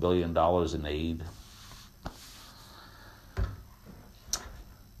out of $1 billion in aid.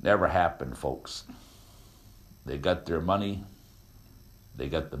 Never happened, folks. They got their money. They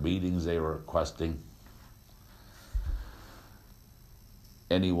got the meetings they were requesting.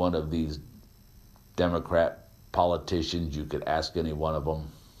 Any one of these Democrat politicians, you could ask any one of them.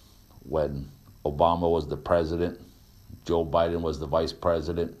 When Obama was the president, Joe Biden was the vice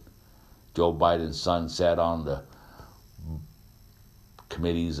president, Joe Biden's son sat on the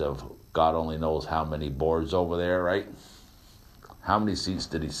committees of God only knows how many boards over there, right? How many seats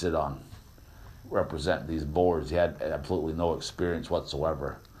did he sit on representing these boards? He had absolutely no experience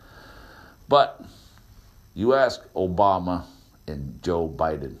whatsoever. But you ask Obama and Joe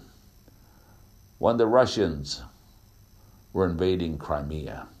Biden, when the Russians were invading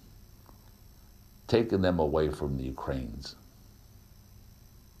Crimea, taking them away from the Ukrainians,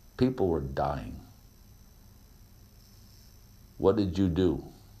 people were dying. What did you do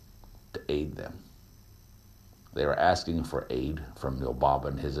to aid them? They were asking for aid from Obama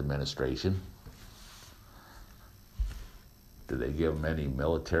and his administration. Did they give them any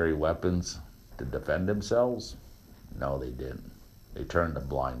military weapons to defend themselves? No, they didn't. They turned a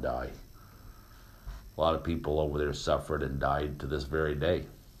blind eye. A lot of people over there suffered and died to this very day.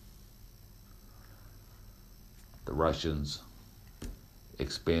 The Russians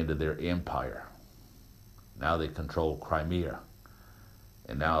expanded their empire. Now they control Crimea.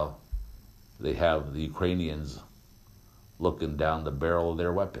 And now they have the Ukrainians looking down the barrel of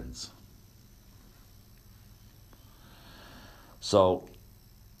their weapons. So,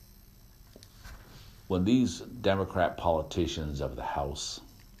 when these Democrat politicians of the House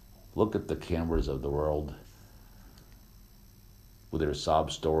look at the cameras of the world with their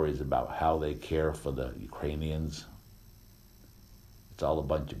sob stories about how they care for the Ukrainians, it's all a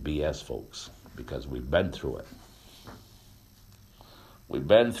bunch of BS, folks, because we've been through it. We've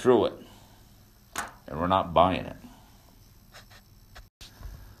been through it, and we're not buying it.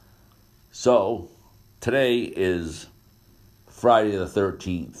 So, today is Friday the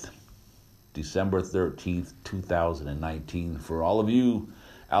 13th, December 13th, 2019. For all of you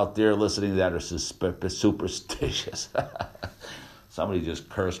out there listening that are superstitious. Somebody just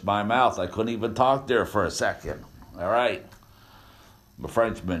cursed my mouth. I couldn't even talk there for a second. All right. I'm a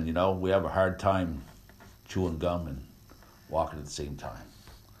Frenchman, you know. We have a hard time chewing gum and walking at the same time.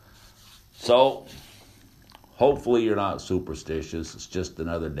 So, hopefully you're not superstitious. It's just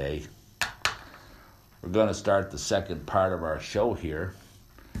another day. We're going to start the second part of our show here.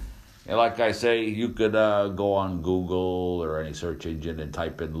 And like I say, you could go on Google or any search engine and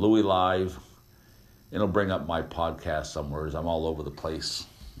type in Louis Live. It'll bring up my podcast somewhere. I'm all over the place.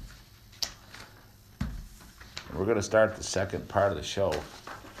 And we're going to start the second part of the show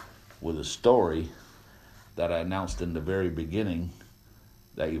with a story that I announced in the very beginning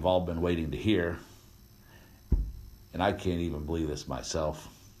that you've all been waiting to hear. And I can't even believe this myself.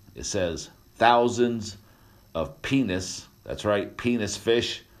 It says, thousands of penis, that's right, penis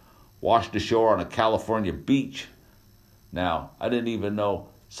fish, washed ashore on a California beach. Now, I didn't even know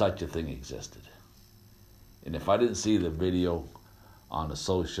such a thing existed. And if I didn't see the video on the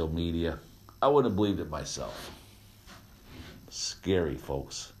social media, I wouldn't have believed it myself. Scary,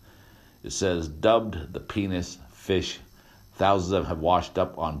 folks. It says, dubbed the penis fish, thousands of them have washed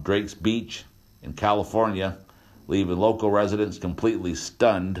up on Drake's Beach in California, leaving local residents completely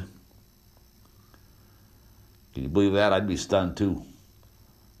stunned. Can you believe that? I'd be stunned too.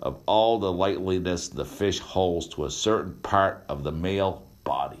 Of all the likeliness the fish holds to a certain part of the male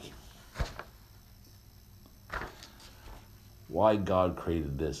body. Why God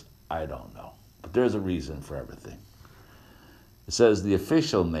created this, I don't know. But there's a reason for everything. It says the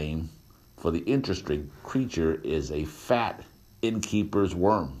official name for the interesting creature is a fat innkeeper's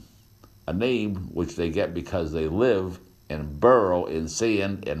worm. A name which they get because they live and burrow in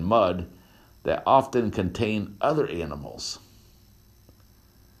sand and mud that often contain other animals.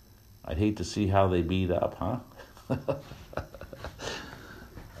 I'd hate to see how they beat up, huh?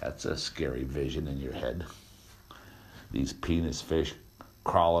 That's a scary vision in your head. These penis fish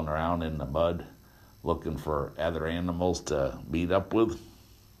crawling around in the mud looking for other animals to meet up with.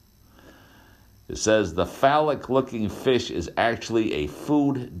 It says the phallic-looking fish is actually a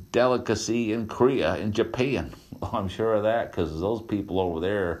food delicacy in Korea and Japan. Well, I'm sure of that because those people over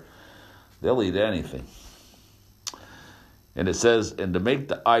there, they'll eat anything. And it says, and to make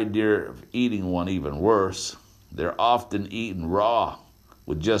the idea of eating one even worse, they're often eaten raw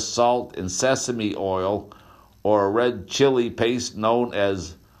with just salt and sesame oil or a red chili paste known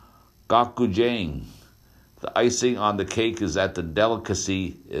as gochujang. The icing on the cake is that the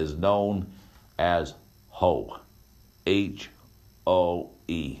delicacy is known as hoe.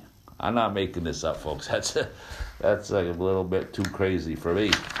 H-O-E. I'm not making this up, folks. That's like a little bit too crazy for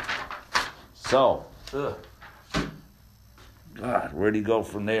me. So, God, where'd he go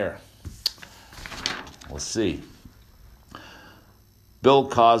from there? Let's see. Bill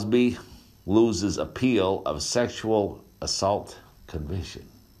Cosby loses appeal of sexual assault conviction.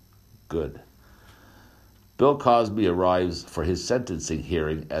 Good. Bill Cosby arrives for his sentencing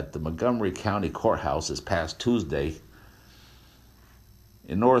hearing at the Montgomery County Courthouse this past Tuesday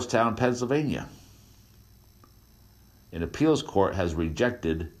in Norristown, Pennsylvania. An appeals court has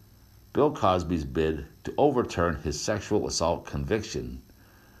rejected Bill Cosby's bid to overturn his sexual assault conviction.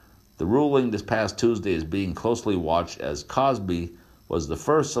 The ruling this past Tuesday is being closely watched as Cosby was the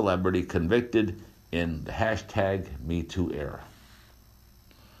first celebrity convicted in the #MeToo era.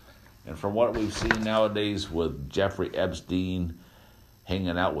 And from what we've seen nowadays with Jeffrey Epstein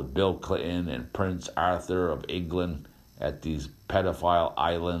hanging out with Bill Clinton and Prince Arthur of England at these pedophile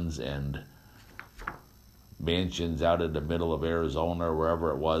islands and mansions out in the middle of Arizona or wherever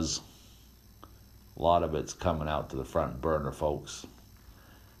it was. A lot of it's coming out to the front burner, folks.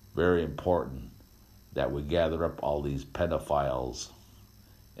 Very important that we gather up all these pedophiles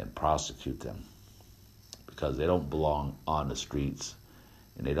and prosecute them, because they don't belong on the streets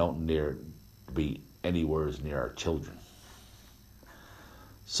and they don't be anywhere near our children.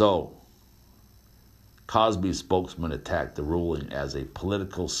 So, Cosby's spokesman attacked the ruling as a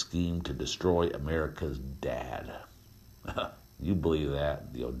political scheme to destroy America's dad. You believe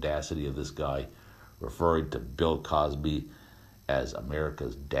that? The audacity of this guy referring to Bill Cosby as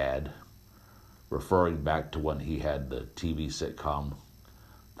America's dad, referring back to when he had the TV sitcom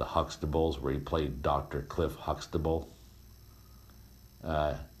The Huxtables, where he played Dr. Cliff Huxtable.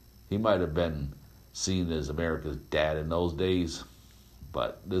 He might have been seen as America's dad in those days,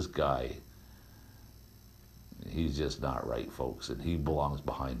 but this guy, he's just not right, folks, and he belongs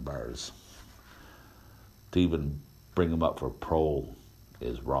behind bars. To even bring him up for parole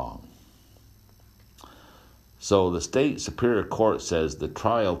is wrong. So the state Superior Court says the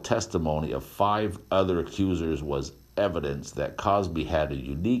trial testimony of 5 other accusers was evidence that Cosby had a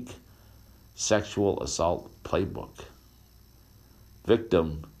unique sexual assault playbook.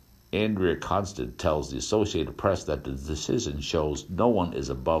 Victim Andrea Constant tells the Associated Press that the decision shows no one is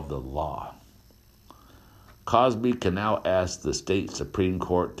above the law. Cosby can now ask the state Supreme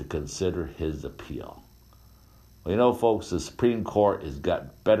Court to consider his appeal. Well, you know, folks, the Supreme Court has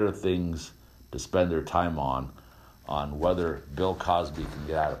got better things to spend their time on whether Bill Cosby can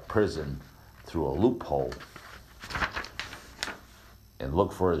get out of prison through a loophole and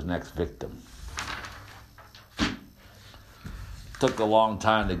look for his next victim. Took a long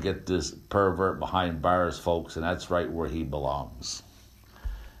time to get this pervert behind bars, folks, and that's right where he belongs.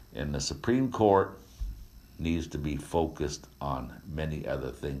 And the Supreme Court needs to be focused on many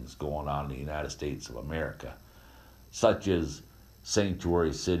other things going on in the United States of America, such as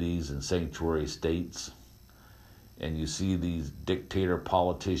sanctuary cities and sanctuary states. And you see these dictator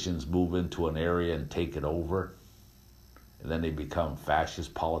politicians move into an area and take it over, and then they become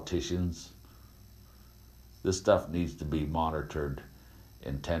fascist politicians. This stuff needs to be monitored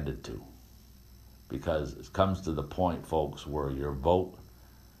and tended to, because it comes to the point, folks, where your vote,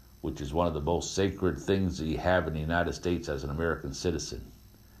 which is one of the most sacred things that you have in the United States as an American citizen,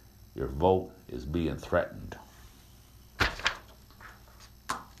 your vote is being threatened.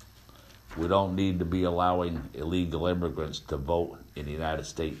 We don't need to be allowing illegal immigrants to vote in the United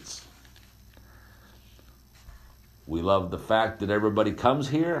States. We love the fact that everybody comes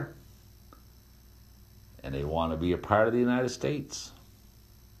here and they want to be a part of the United States.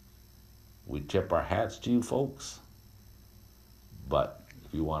 We tip our hats to you folks. But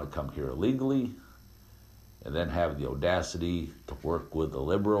if you want to come here illegally and then have the audacity to work with the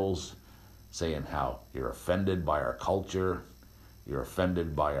liberals, saying how you're offended by our culture, you're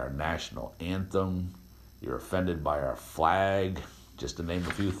offended by our national anthem, you're offended by our flag, just to name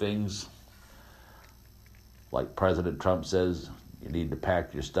a few things. Like President Trump says, you need to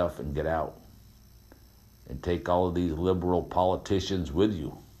pack your stuff and get out. And take all of these liberal politicians with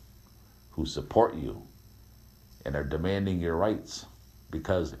you who support you and are demanding your rights.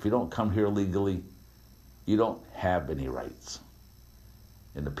 Because if you don't come here legally, you don't have any rights.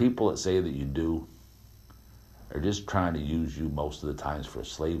 And the people that say that you do are just trying to use you most of the times for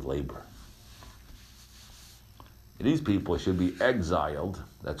slave labor. And these people should be exiled.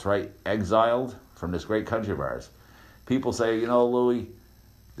 That's right, exiled from this great country of ours. People say, you know, Louis,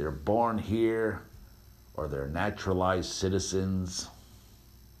 they're born here or they're naturalized citizens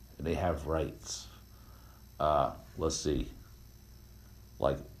and they have rights. Let's see,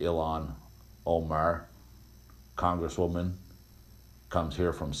 like Ilhan Omar, Congresswoman, comes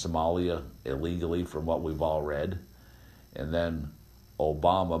here from Somalia illegally, from what we've all read. And then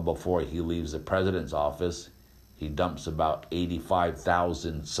Obama, before he leaves the president's office, he dumps about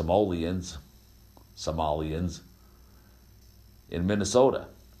 85,000 Somalians in Minnesota.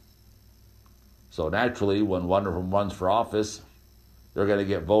 So naturally, when one of them runs for office, they're going to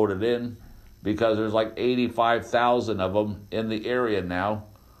get voted in, because there's like 85,000 of them in the area now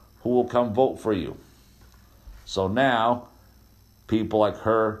who will come vote for you. So now, people like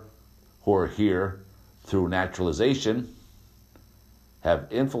her who are here through naturalization have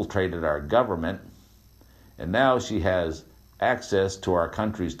infiltrated our government, and now she has access to our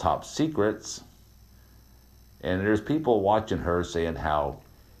country's top secrets. And there's people watching her saying how,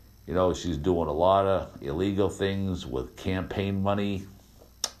 you know, she's doing a lot of illegal things with campaign money,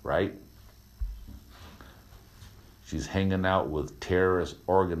 right? She's hanging out with terrorist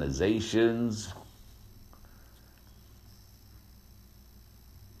organizations.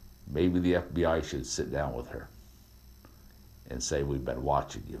 maybe the FBI should sit down with her and say, we've been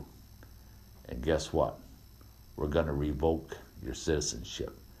watching you. And guess what? We're going to revoke your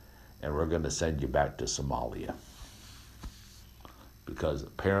citizenship. And we're going to send you back to Somalia. Because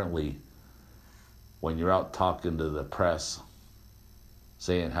apparently, when you're out talking to the press,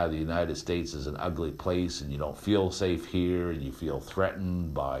 saying how the United States is an ugly place and you don't feel safe here and you feel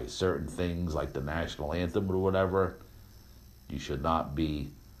threatened by certain things like the national anthem or whatever, you should not be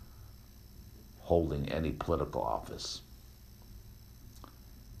holding any political office.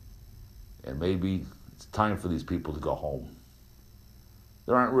 And maybe it's time for these people to go home.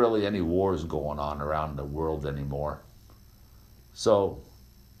 There aren't really any wars going on around the world anymore. So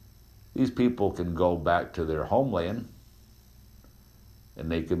these people can go back to their homeland and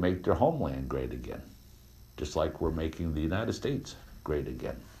they can make their homeland great again, just like we're making the United States great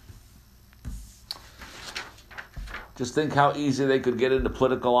again. Just think how easy they could get into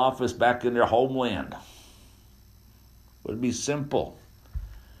political office back in their homeland. It would be simple.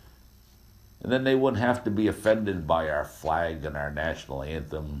 And then they wouldn't have to be offended by our flag and our national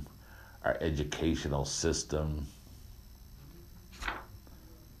anthem, our educational system.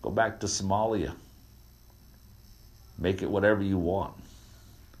 Go back to Somalia. Make it whatever you want.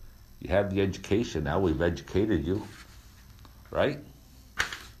 You have the education now. We've educated you. Right?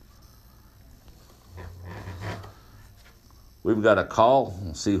 We've got a call.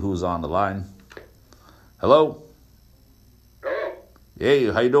 We'll see who's on the line. Hello? Hello. Hey,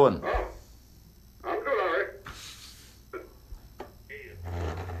 how you doing? Oh, I'm doing all right.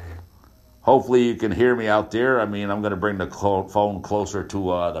 Hopefully you can hear me out there. I mean, I'm going to bring the phone closer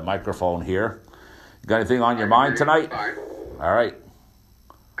to the microphone here. You got anything on your mind tonight? Fine. All right.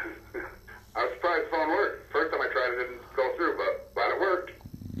 I was surprised the phone worked. First time I tried it didn't go through, but glad it worked.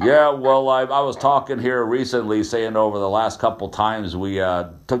 Yeah, well, I was talking here recently saying over the last couple times we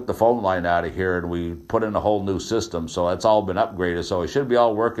took the phone line out of here and we put in a whole new system, so it's all been upgraded, so it should be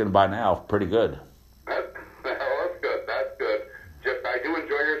all working by now pretty good. That's good. That's good. Just, I do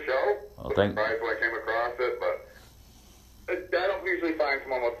enjoy your show. Well, I was thank- surprised when I came across it, but I don't usually find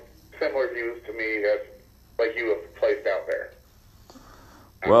someone with similar views to me as like you have placed out there.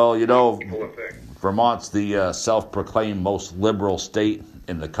 Well, you know, People would think. Vermont's the self-proclaimed most liberal state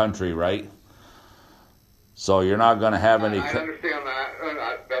in the country, right? So you're not going to have any... I understand that.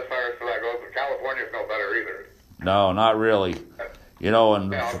 As far as that goes, but California's no better either. No, not really. You know,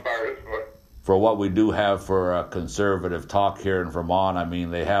 and Yeah, as far as for what we do have for conservative talk here in Vermont, I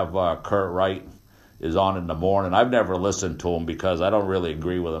mean, they have Kurt Wright is on in the morning. I've never listened to him because I don't really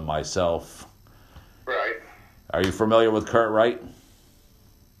agree with him myself. right. Are you familiar with Kurt Wright?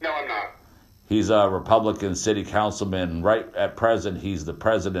 No, I'm not. He's a Republican city councilman. Right at present, he's the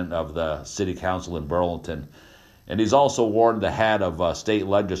president of the city council in Burlington. And he's also worn the hat of a state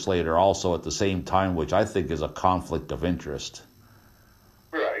legislator also at the same time, which I think is a conflict of interest.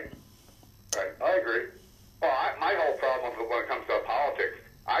 Right. Right. I agree. Well, my whole problem with when it comes to politics,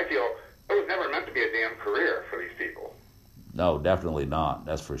 I feel it was never meant to be a damn career for these people. No, definitely not.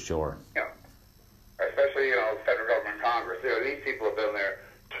 That's for sure. You know, especially, federal government, Congress. These people have been there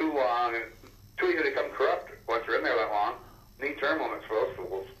too long, and too easy to become corrupt once you're in there that long. Need term limits for those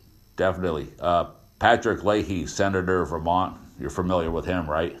fools. Definitely. Patrick Leahy, Senator of Vermont. You're familiar with him,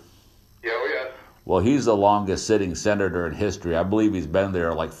 right? Yeah, oh, yes. Well, he's the longest sitting senator in history. I believe he's been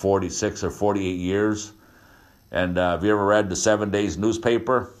there like 46 or 48 years. And have you ever read the 7 Days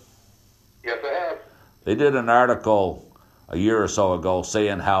newspaper? Yes, I have. They did an article a year or so ago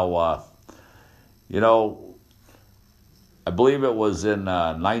saying how, I believe it was in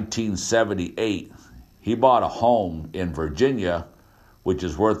 1978, he bought a home in Virginia, which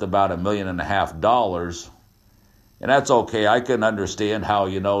is worth about $1.5 million. And that's okay. I can understand how,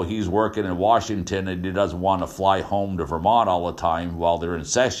 he's working in Washington and he doesn't want to fly home to Vermont all the time while they're in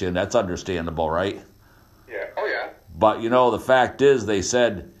session. That's understandable, right? Yeah. Oh, yeah. But, the fact is, they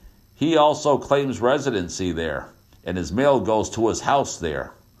said he also claims residency there, and his mail goes to his house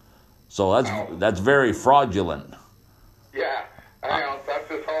there. So that's very fraudulent. Yeah. That's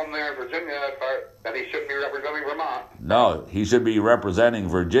his home there in Virginia, and he shouldn't be representing Vermont. No, he should be representing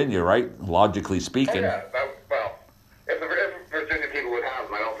Virginia, right? Logically Oh, speaking. yeah. Well, if the Virginia people would have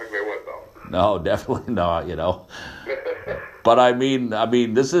them, I don't think they would, though. No, definitely not, But I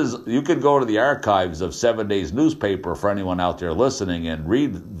mean, this is, you could go to the archives of 7 Days newspaper for anyone out there listening and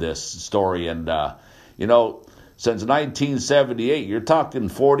read this story. And, since 1978, you're talking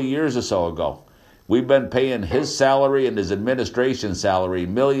 40 years or so ago, we've been paying his salary and his administration salary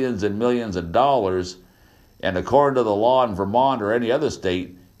millions and millions of dollars. And according to the law in Vermont or any other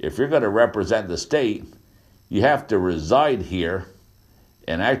state, if you're going to represent the state, you have to reside here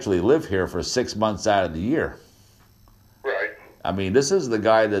and actually live here for 6 months out of the year. Right. I mean, this is the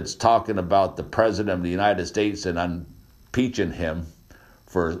guy that's talking about the president of the United States and impeaching him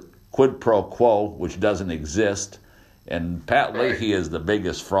for quid pro quo, which doesn't exist. And Pat Leahy is the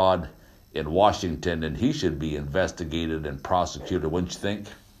biggest fraud in Washington, and he should be investigated and prosecuted, wouldn't you think?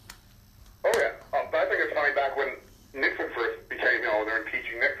 Oh, yeah. I think it's funny back when Nixon first became, they're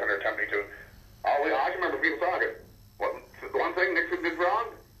impeaching Nixon or attempting to. I can remember people talking. The one thing Nixon did wrong,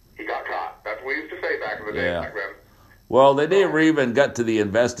 he got caught. That's what we used to say back in the day back then. Well, they never even got to the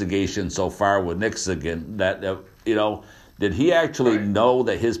investigation so far with Nixon. Did he actually know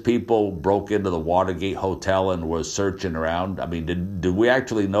that his people broke into the Watergate Hotel and was searching around? I mean, did we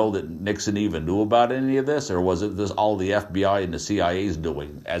actually know that Nixon even knew about any of this, or was it this all the FBI and the CIA's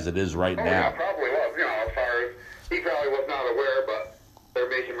doing, as it is right now? Yeah, probably was. As far as he probably was not aware, but they're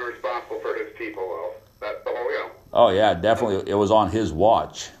making him responsible for his people. Well, that's the whole, Oh yeah, definitely. It was on his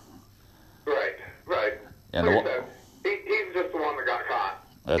watch. Right. And like I said, he's just the one that got caught.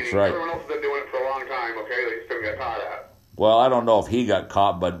 That's right. Everyone else has been doing it for a long time. Okay, they just didn't get caught at. Well, I don't know if he got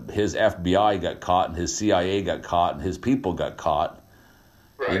caught, but his FBI got caught, and his CIA got caught, and his people got caught.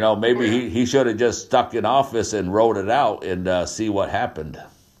 Right. Maybe he should have just stuck in office and wrote it out and see what happened.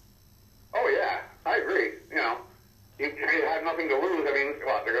 Oh, yeah, I agree. He had nothing to lose. I mean,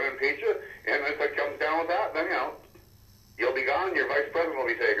 they're going to impeach you, and if it comes down with that, then, you'll be gone, your vice president will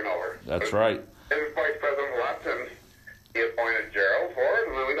be taking over. That's right. His vice president left, and he appointed Gerald Ford,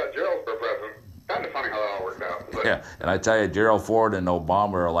 and then we got Gerald for president. Kind of funny how that all worked out. But, Yeah, and I tell you, Gerald Ford and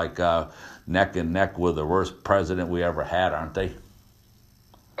Obama are like neck and neck with the worst president we ever had, aren't they?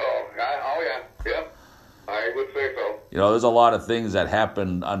 Yeah, I would say so. There's a lot of things that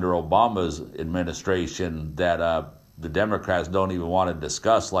happened under Obama's administration that the Democrats don't even want to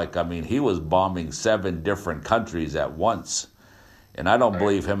discuss. Like, he was bombing 7 different countries at once, and I don't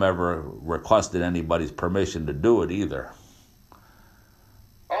believe him ever requested anybody's permission to do it either.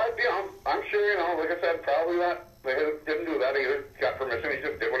 I'm sure, like I said, probably that. They didn't do that either. Got permission, he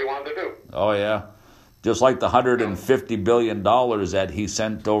just did what he wanted to do. Oh, yeah. Just like the $150 billion that he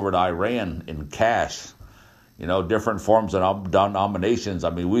sent over to Iran in cash. Different forms of denominations.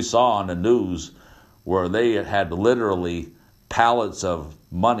 We saw on the news where they had literally pallets of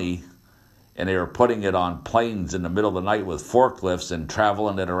money, and they were putting it on planes in the middle of the night with forklifts and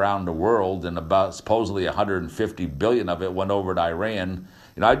traveling it around the world, and about supposedly $150 billion of it went over to Iran.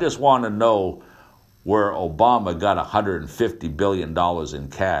 I just want to know where Obama got $150 billion in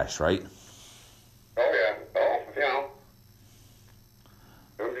cash, right? Oh, yeah.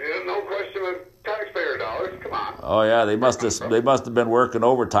 No question of taxpayer dollars. Come on. Oh, yeah. They must have been working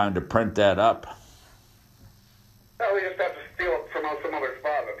overtime to print that up. Well, we just have to steal it from some other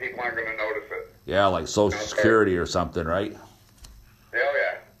spot that people aren't going to notice it. Yeah, like Social Security or something, right? Oh,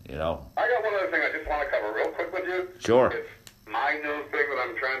 yeah. I got one other thing I just want to cover real quick with you. Sure. It's my new thing that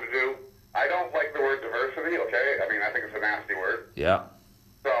I'm trying to do. I don't like the word diversity, okay? I think it's a nasty word. Yeah.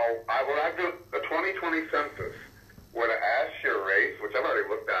 So, when I do the 2020 census, where to ask your race, which I've already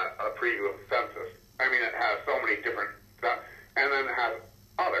looked at a preview of the census. It has so many different stuff. And then it has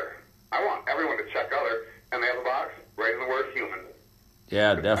other. I want everyone to check other, and they have a box writing the word human.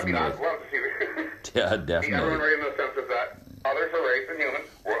 Yeah, definitely. I'd love to see that. Yeah, definitely. Everyone writing the census that other for race and human,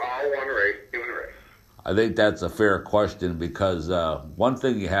 we're all one race, human race. I think that's a fair question because one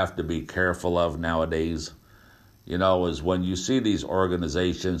thing you have to be careful of nowadays, is when you see these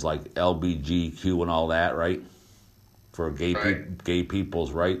organizations like LBGQ and all that, right? For gay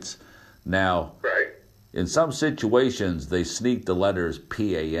people's rights. Now, in some situations, they sneak the letters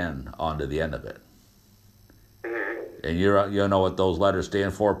PAN onto the end of it. Mm-hmm. And you know what those letters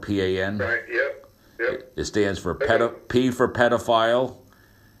stand for, PAN? Right, yep. It stands for P for pedophile,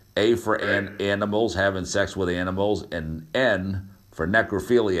 A for animals, having sex with animals, and N for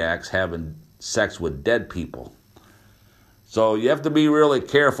necrophiliacs, having sex with dead people. So you have to be really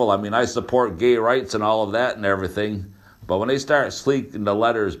careful. I support gay rights and all of that and everything, but when they start sneaking the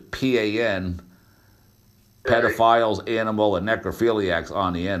letters PAN, pedophiles, animal, and necrophiliacs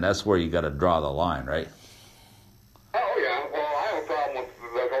on the end, that's where you got to draw the line, right? Oh, yeah. Well, I have a problem with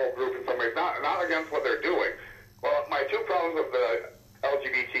the whole group in some ways. Not against what they're doing. Well, my 2 problems with the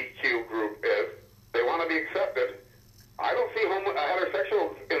LGBTQ group is they want to be accepted. I don't see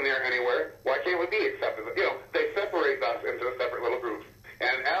heterosexuals in there anywhere. Why can't we be accepted? They separate us into separate little groups.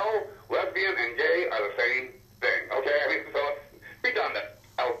 And L, lesbian, and gay are the same thing. Okay? So it's redundant.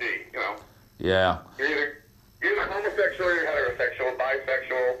 LD, Yeah. You're either homosexual, or you're heterosexual,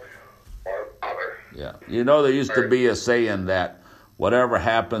 bisexual, or other. Yeah. There used to be a saying that whatever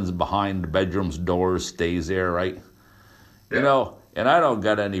happens behind the bedroom's doors stays there, right? Yeah. And I don't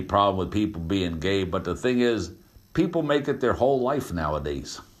got any problem with people being gay, but the thing is, people make it their whole life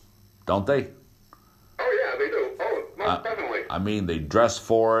nowadays, don't they? Oh, yeah, they do. Oh, most definitely. I mean, they dress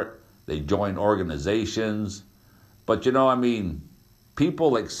for it, they join organizations, but I mean,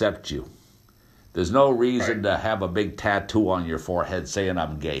 people accept you. There's no reason to have a big tattoo on your forehead saying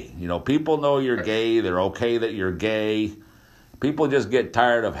I'm gay. People know you're gay, they're okay that you're gay. People just get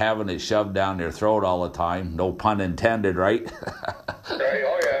tired of having it shoved down their throat all the time. No pun intended, right? Right,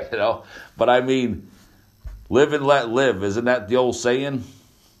 oh yeah. But I mean, live and let live. Isn't that the old saying?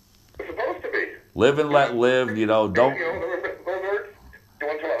 It's supposed to be. Live and let live, don't... Those words,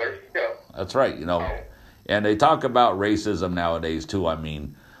 doing to others, yeah. That's right, And they talk about racism nowadays, too. I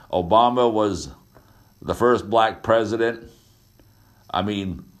mean, Obama was the first black president. I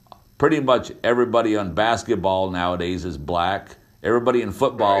mean, pretty much everybody on basketball nowadays is black. Everybody in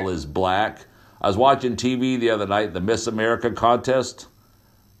football is black. I was watching TV the other night, the Miss America contest.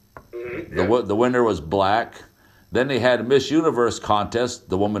 Mm-hmm. The winner was black. Then they had a Miss Universe contest.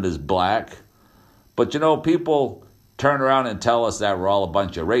 The woman is black. But, people turn around and tell us that we're all a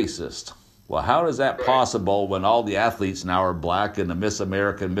bunch of racists. Well, how is that possible when all the athletes now are black and the Miss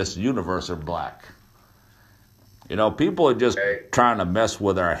America and Miss Universe are black? People are just trying to mess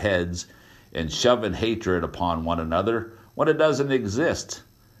with our heads and shoving hatred upon one another when it doesn't exist.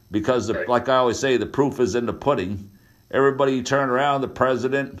 Because, like I always say, the proof is in the pudding. Everybody you turn around, the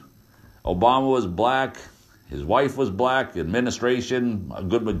president, Obama was black, his wife was black, administration, a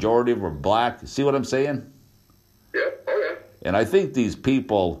good majority were black. See what I'm saying? Yeah, oh yeah. And I think these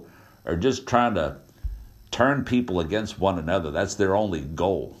people are just trying to turn people against one another. That's their only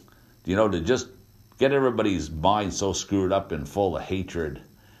goal. To just get everybody's mind so screwed up and full of hatred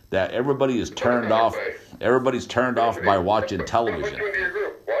that everybody is turned off. Everybody's turned off by watching television. Put you into your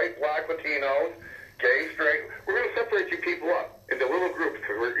group. White, black, Latinos, gay, straight. We're going to separate you people up into little groups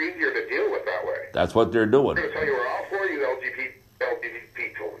because we're easier to deal with that way. That's what they're doing. We're going to tell you we're all for you, LGBT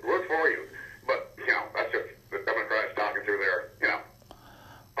people. We're for you. But, that's just the Democrats talking through their,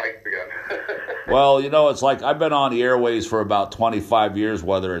 pipes again. Well, it's like I've been on the airways for about 25 years,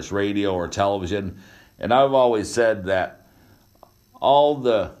 whether it's radio or television, and I've always said that all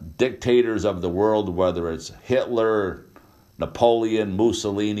the dictators of the world, whether it's Hitler, Napoleon,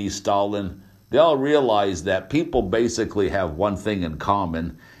 Mussolini, Stalin, they all realize that people basically have one thing in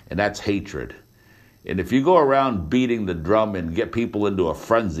common, and that's hatred. And if you go around beating the drum and get people into a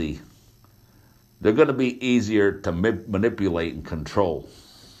frenzy, they're going to be easier to manipulate and control.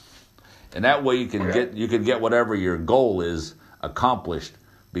 And that way you can get whatever your goal is accomplished,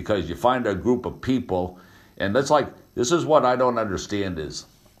 because you find a group of people, and this is what I don't understand is,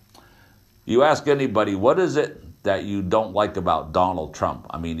 you ask anybody, what is it that you don't like about Donald Trump?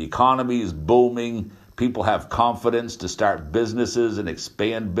 I mean, the economy is booming. People have confidence to start businesses and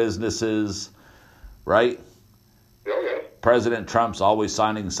expand businesses, right? Oh, yeah. President Trump's always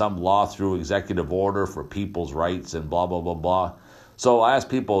signing some law through executive order for people's rights and blah, blah, blah, blah. So I ask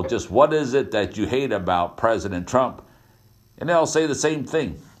people, just what is it that you hate about President Trump? And they'll say the same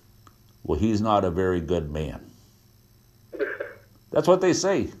thing. Well, he's not a very good man. That's what they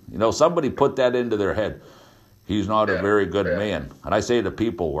say. Somebody put that into their head. He's not a very good man. And I say to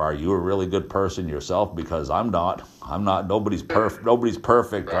people, are you a really good person yourself? Because I'm not. Nobody's perfect. Nobody's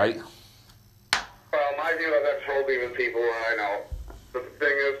perfect, right? Well, my view of that's told even people I know. But the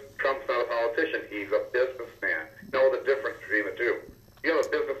thing is, Trump's not a politician. He's a businessman. Know the difference between the two. You have a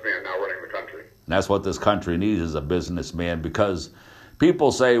businessman now running the country. And that's what this country needs, is a businessman, because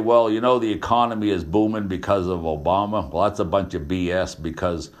people say, well, the economy is booming because of Obama. Well, that's a bunch of BS,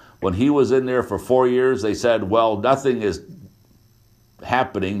 because when he was in there for 4 years, they said, well, nothing is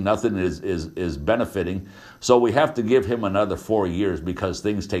happening, nothing is benefiting, so we have to give him another 4 years because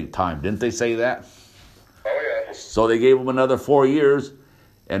things take time. Didn't they say that? Oh, yeah. So they gave him another 4 years,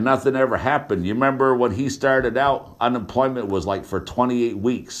 and nothing ever happened. You remember when he started out, unemployment was like for 28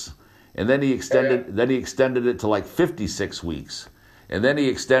 weeks. And then he extended it to like 56 weeks. And then he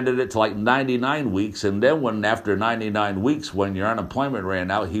extended it to like 99 weeks. And then after 99 weeks, when your unemployment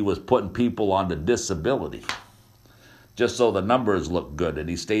ran out, he was putting people on the disability just so the numbers looked good. And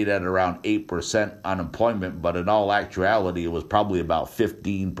he stayed at around 8% unemployment. But in all actuality, it was probably about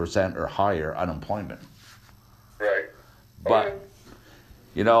 15% or higher unemployment. Right. But,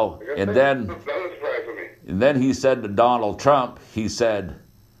 and then he said to Donald Trump, he said,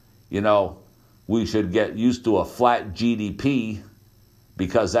 we should get used to a flat GDP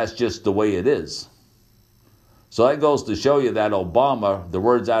because that's just the way it is. So that goes to show you that Obama, the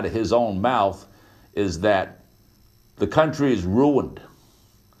words out of his own mouth, is that the country is ruined.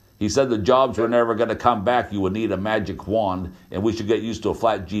 He said the jobs were never going to come back. You would need a magic wand, and we should get used to a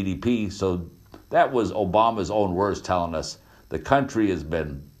flat GDP. So that was Obama's own words telling us the country has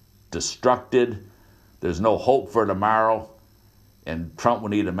been destructed. There's no hope for tomorrow, and Trump would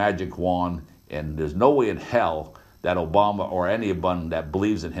need a magic wand, and there's no way in hell that Obama or anyone that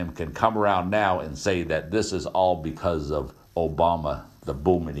believes in him can come around now and say that this is all because of Obama, the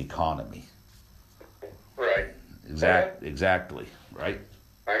booming economy. Right. Exactly, right?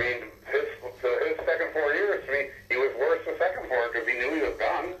 I mean, his second 4 years, to me, he was worse the second 4 because he knew he was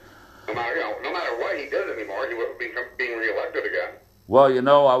done. No matter what he did anymore, he wouldn't be being reelected again. Well,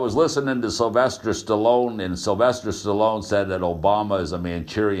 I was listening to Sylvester Stallone, and Sylvester Stallone said that Obama is a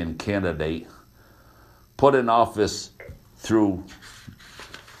Manchurian candidate put in office through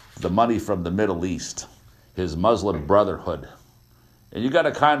the money from the Middle East, his Muslim Brotherhood. And you got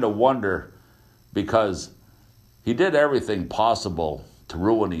to kind of wonder, because he did everything possible to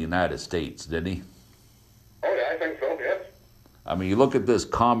ruin the United States, didn't he? Oh, yeah, I think so, yes. I mean, you look at this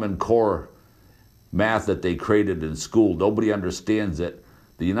Common Core math that they created in school. Nobody understands it.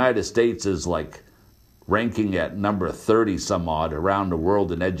 The United States is like ranking at number 30 some odd around the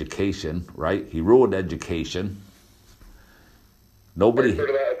world in education, right? He ruined education. Nobody. Sort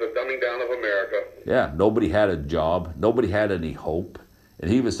of that as the dumbing down of America. Yeah, nobody had a job. Nobody had any hope.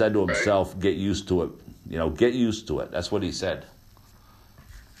 And he even said to himself, get used to it. Get used to it. That's what he said.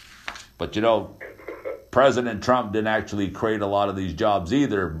 But President Trump didn't actually create a lot of these jobs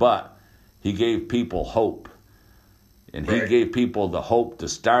either, but he gave people hope. And he gave people the hope to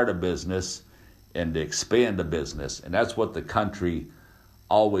start a business and to expand a business. And that's what the country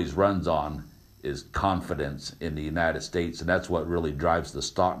always runs on, is confidence in the United States. And that's what really drives the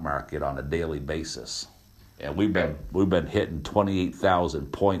stock market on a daily basis. And we've been hitting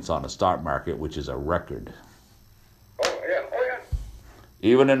 28,000 points on the stock market, which is a record. Oh yeah.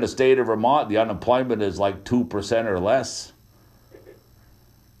 Even in the state of Vermont, the unemployment is like 2% or less.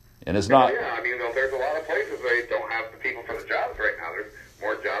 And it's not. Yeah, I mean, there's a lot of places they don't have the people for the jobs right now. There's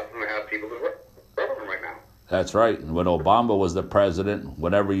more jobs than they have people to run them right now. That's right. And when Obama was the president,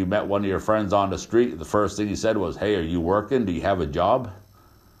 whenever you met one of your friends on the street, the first thing he said was, "Hey, are you working? Do you have a job?"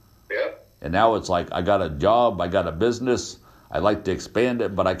 Yeah. And now it's like, I got a job, I got a business, I'd like to expand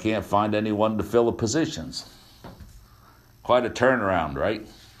it, but I can't find anyone to fill the positions. Quite a turnaround, right?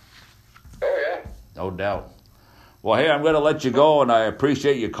 Oh, yeah. No doubt. Well, hey, I'm going to let you go, and I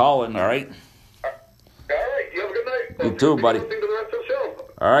appreciate you calling, all right? All right. You have a good night. You too, buddy. Listening to the rest of the show.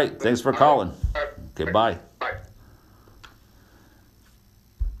 All right. Thanks for calling. All right. Okay, bye. Bye.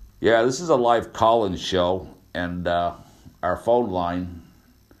 Yeah, this is a live call-in show, and our phone line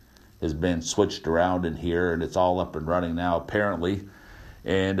has been switched around in here, and it's all up and running now, apparently.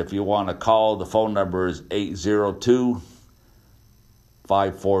 And if you want to call, the phone number is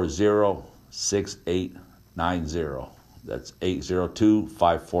 802-540-6890. That's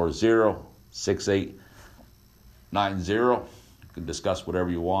 802-540-6890. You can discuss whatever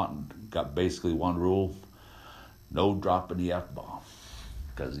you want. Got basically one rule: no dropping the F-bomb,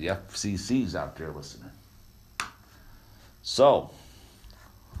 because the FCC's out there listening. So,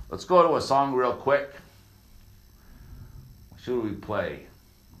 let's go to a song real quick. What should we play?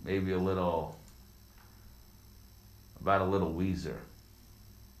 Maybe a little Weezer.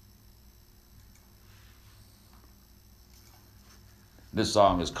 This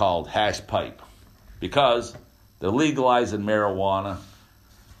song is called Hash Pipe, because they're legalizing marijuana.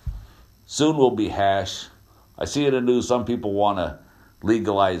 Soon will be hash. I see in the news some people want to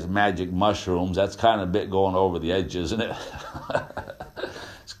legalize magic mushrooms. That's kind of a bit going over the edge, isn't it?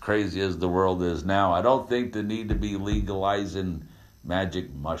 As crazy as the world is now, I don't think they need to be legalizing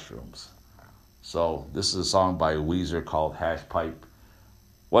magic mushrooms. So this is a song by Weezer called Hash Pipe.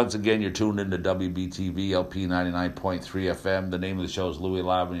 Once again, you're tuned into WBTV LP 99.3 FM. The name of the show is Louie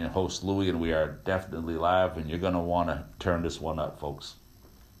Live, and your host Louie, and we are definitely live, and you're going to want to turn this one up, folks.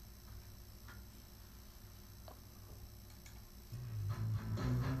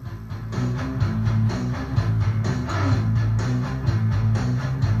 Come on.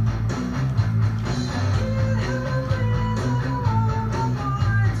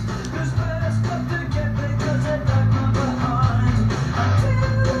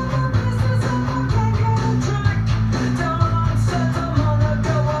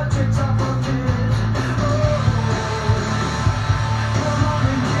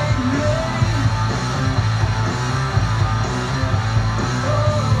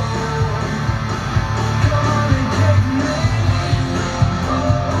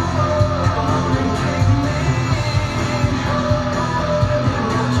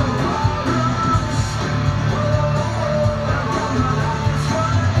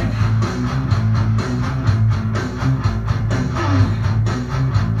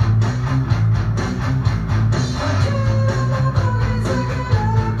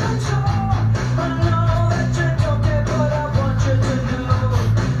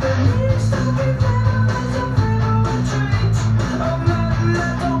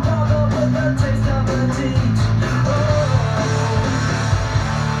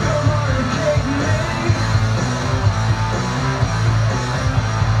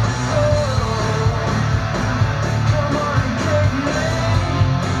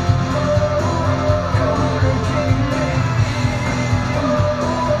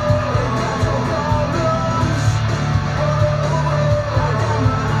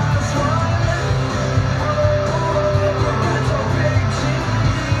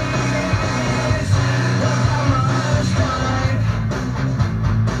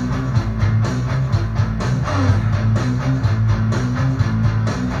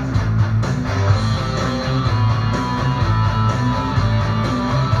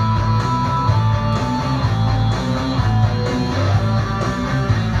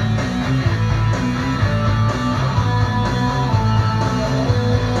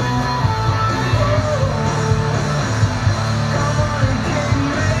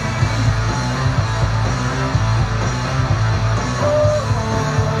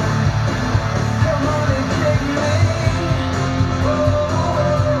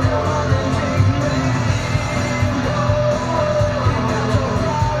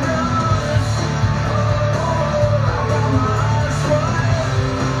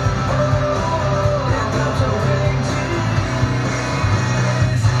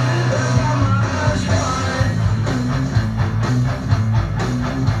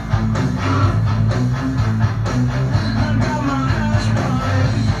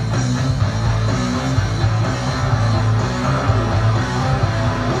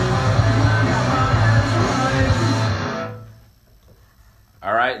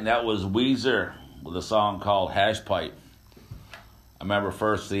 was Weezer with a song called Hash Pipe. I remember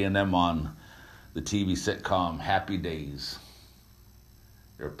first seeing them on the TV sitcom Happy Days.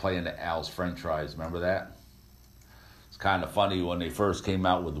 They were playing the Al's French Fries. Remember that? It's kind of funny when they first came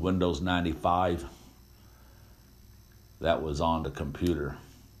out with Windows 95. That was on the computer.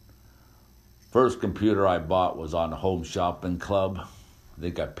 First computer I bought was on the Home Shopping Club. I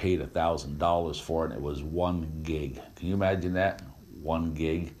think I paid $1,000 for it, and it was 1 gig. Can you imagine that? 1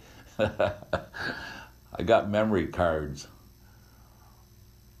 gig. I got memory cards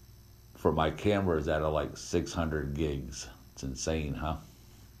for my cameras that are like 600 gigs. It's insane, huh?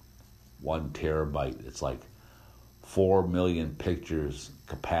 1 terabyte. It's like 4 million pictures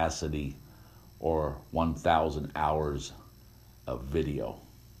capacity or 1,000 hours of video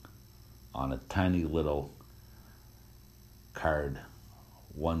on a tiny little card.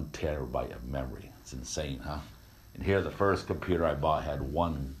 1 terabyte of memory. It's insane, huh? And here, the first computer I bought had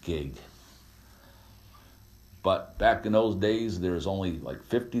 1 gig. But back in those days, there was only like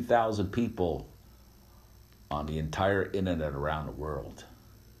 50,000 people on the entire internet around the world.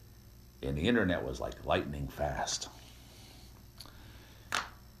 And the internet was like lightning fast.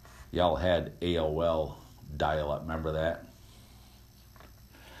 Y'all had AOL dial-up, remember that?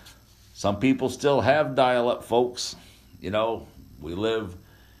 Some people still have dial-up, folks. You know, we live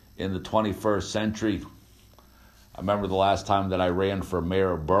in the 21st century. I remember the last time that I ran for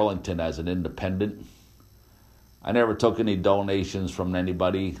mayor of Burlington as an independent. I never took any donations from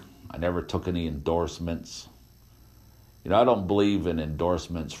anybody. I never took any endorsements. You know, I don't believe in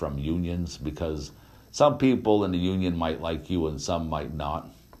endorsements from unions because some people in the union might like you and some might not.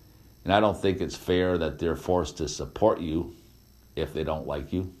 And I don't think it's fair that they're forced to support you if they don't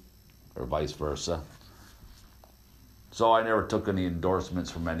like you, or vice versa. So I never took any endorsements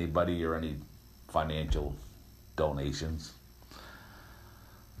from anybody or any financial donations.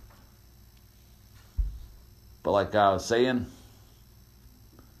 But like I was saying,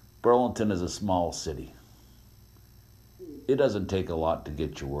 Burlington is a small city. It doesn't take a lot to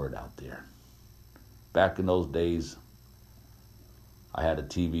get your word out there. Back in those days, I had a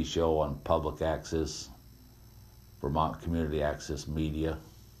TV show on Public Access, Vermont Community Access Media.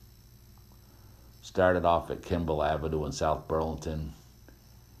 Started off at Kimball Avenue in South Burlington,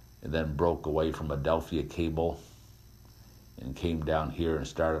 and then broke away from Adelphia Cable and came down here and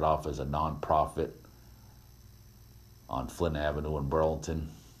started off as a nonprofit on Flint Avenue in Burlington.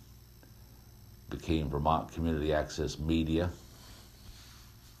 Became Vermont Community Access Media.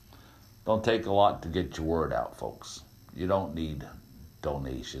 Don't take a lot to get your word out, folks. You don't need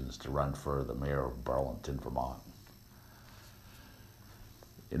donations to run for the mayor of Burlington, Vermont.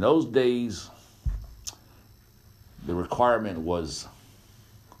 In those days, the requirement was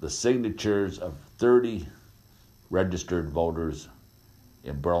the signatures of 30 registered voters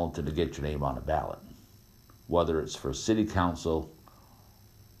in Burlington to get your name on a ballot, whether it's for city council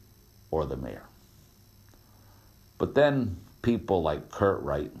or the mayor. But then people like Kurt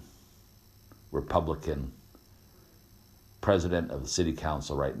Wright, Republican, president of the city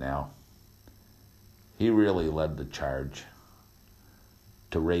council right now, he really led the charge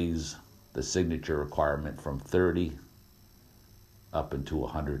to raise the signature requirement from 30 up into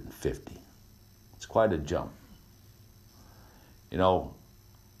 150. It's quite a jump. You know,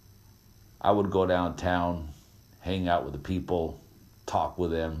 I would go downtown, hang out with the people, talk with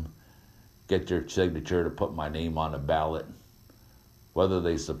them, get their signature to put my name on a ballot, whether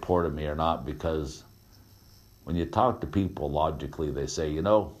they supported me or not, because when you talk to people logically, they say, you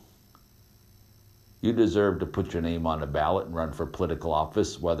know, you deserve to put your name on a ballot and run for political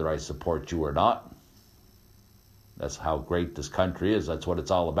office, whether I support you or not. That's how great this country is. That's what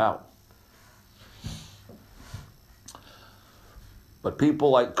it's all about. But people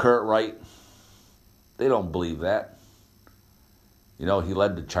like Kurt Wright, they don't believe that. You know, he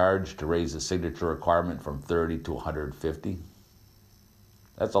led the charge to raise the signature requirement from 30 to 150.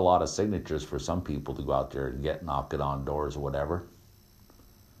 That's a lot of signatures for some people to go out there and get knocking on doors or whatever.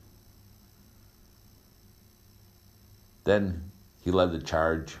 Then he led the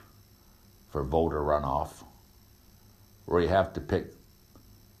charge for voter runoff, where you have to pick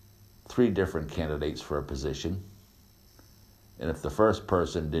 3 different candidates for a position. And if the first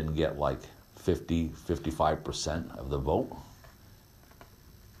person didn't get like 55% of the vote,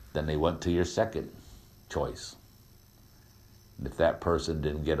 then they went to your second choice. And if that person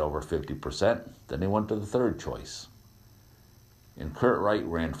didn't get over 50%, then they went to the third choice. And Kurt Wright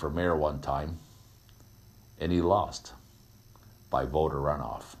ran for mayor one time, and he lost by voter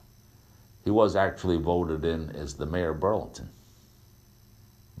runoff. He was actually voted in as the mayor of Burlington,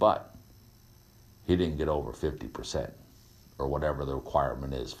 but he didn't get over 50%, or whatever the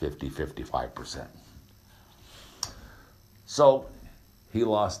requirement is, 55%. So he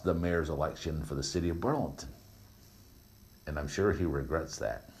lost the mayor's election for the city of Burlington. And I'm sure he regrets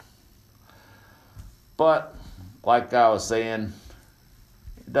that. But, like I was saying,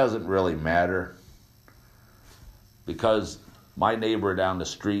 it doesn't really matter. Because my neighbor down the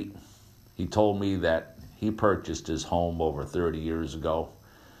street, he told me that he purchased his home over 30 years ago.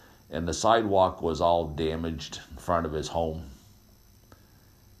 And the sidewalk was all damaged in front of his home.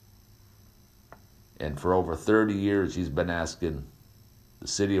 And for over 30 years, he's been asking the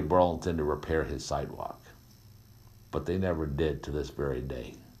city of Burlington to repair his sidewalk. But they never did to this very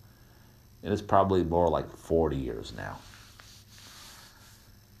day. And it's probably more like 40 years now.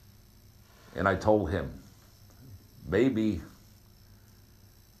 And I told him, maybe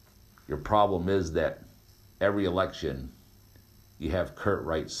your problem is that every election you have Kurt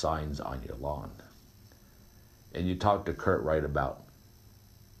Wright signs on your lawn. And you talk to Kurt Wright about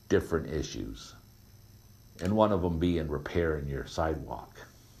different issues. And one of them being repairing your sidewalk.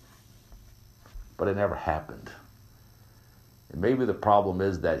 But it never happened. And maybe the problem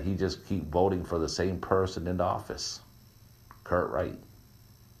is that he just keep voting for the same person into office, Kurt Wright.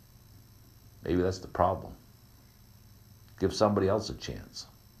 Maybe that's the problem. Give somebody else a chance.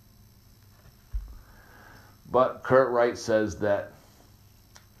 But Kurt Wright says that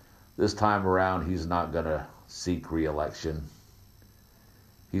this time around he's not going to seek re-election.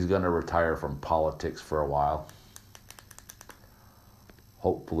 He's going to retire from politics for a while.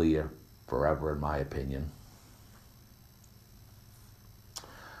 Hopefully forever, in my opinion.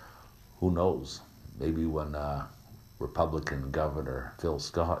 Who knows? Maybe when Republican Governor Phil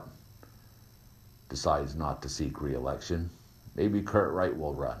Scott decides not to seek re-election, maybe Kurt Wright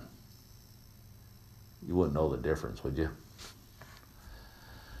will run. You wouldn't know the difference, would you?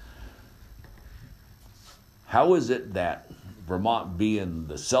 How is it that Vermont, being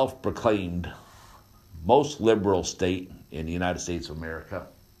the self-proclaimed most liberal state in the United States of America,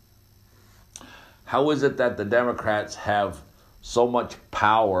 how is it that the Democrats have so much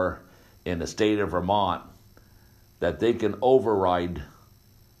power in the state of Vermont that they can override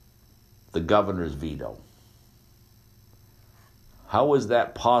the governor's veto? How is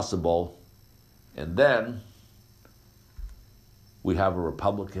that possible? And then we have a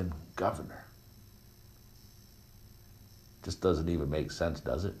Republican governor. Just doesn't even make sense,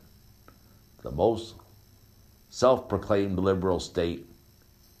 does it? The most self-proclaimed liberal state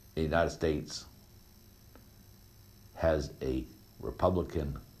in the United States has a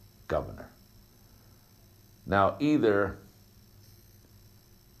Republican governor. Now, either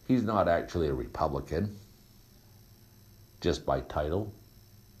he's not actually a Republican, just by title.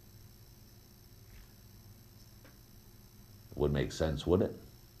 Would make sense, wouldn't it?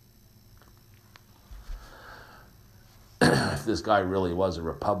 If this guy really was a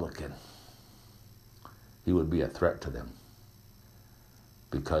Republican, he would be a threat to them.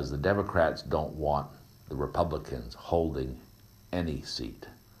 Because the Democrats don't want the Republicans holding any seat,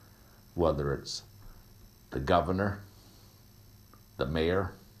 whether it's the governor, the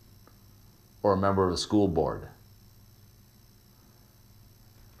mayor, or a member of the school board.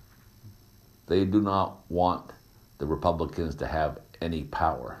 They do not want the Republicans to have any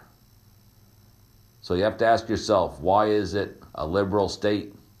power. So you have to ask yourself, why is it a liberal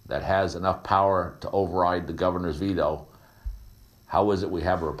state that has enough power to override the governor's veto? How is it we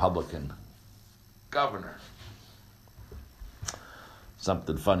have a Republican governor?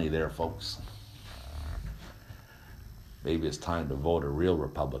 Something funny there, folks. Maybe it's time to vote a real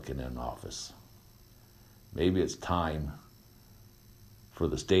Republican in office. Maybe it's time for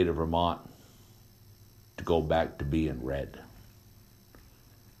the state of Vermont to go back to being red.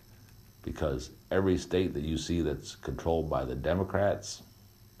 Because every state that you see that's controlled by the Democrats,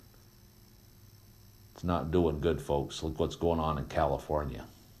 it's not doing good, folks. Look what's going on in California.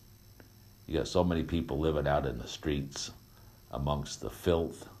 You got so many people living out in the streets amongst the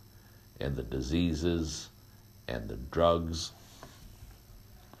filth and the diseases and the drugs.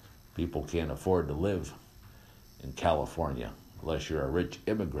 People can't afford to live in California unless you're a rich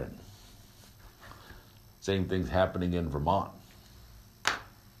immigrant. Same thing's happening in Vermont.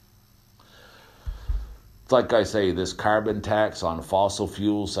 It's like I say, this carbon tax on fossil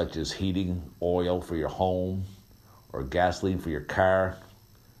fuels such as heating oil for your home or gasoline for your car,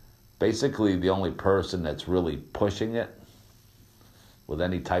 basically the only person that's really pushing it with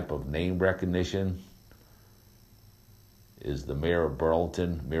any type of name recognition is the mayor of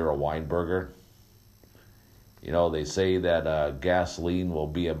Burlington, Mira Weinberger. You know, they say that gasoline will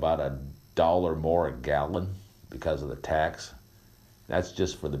be about $1 more a gallon because of the tax. That's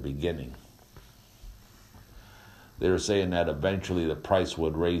just for the beginning. They were saying that eventually the price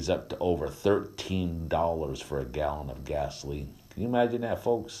would raise up to over $13 for a gallon of gasoline. Can you imagine that,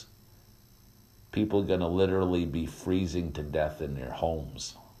 folks? People are going to literally be freezing to death in their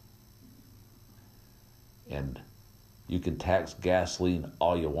homes. And you can tax gasoline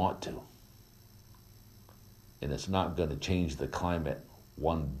all you want to. And it's not going to change the climate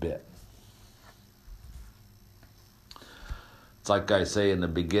one bit. It's like I say in the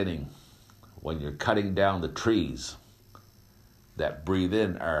beginning, when you're cutting down the trees that breathe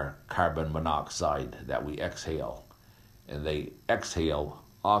in our carbon monoxide that we exhale, and they exhale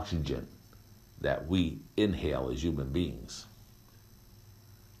oxygen that we inhale as human beings.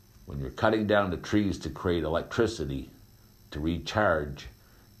 When you're cutting down the trees to create electricity to recharge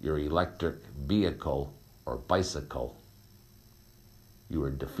your electric vehicle or bicycle, you are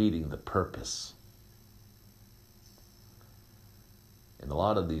defeating the purpose. And a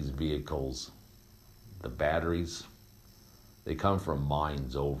lot of these vehicles, the batteries, they come from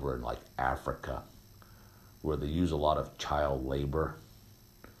mines over in like Africa, where they use a lot of child labor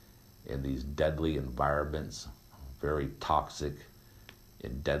in these deadly environments, very toxic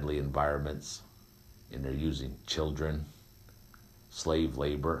and deadly environments, and they're using children, slave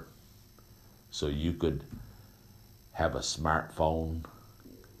labor, so you could have a smartphone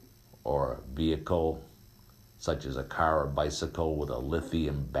or a vehicle such as a car or bicycle with a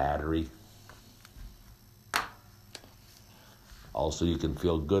lithium battery. Also, you can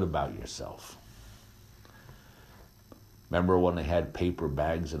feel good about yourself. Remember when they had paper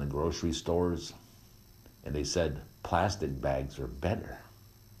bags in the grocery stores and they said plastic bags are better?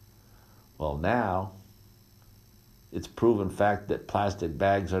 Well, now it's proven fact that plastic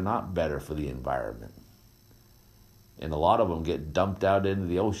bags are not better for the environment. And a lot of them get dumped out into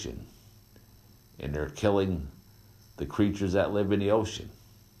the ocean. And they're killing the creatures that live in the ocean.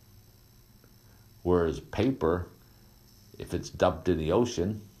 Whereas paper, if it's dumped in the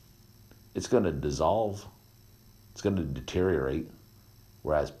ocean, it's going to dissolve. It's going to deteriorate.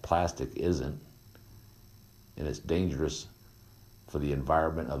 Whereas plastic isn't. And it's dangerous for the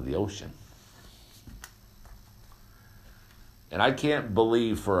environment of the ocean. And I can't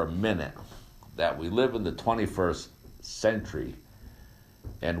believe for a minute that we live in the 21st century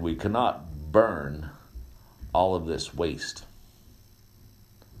and we cannot burn all of this waste.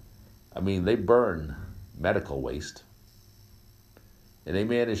 I mean, they burn medical waste, and they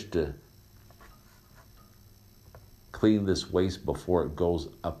manage to clean this waste before it goes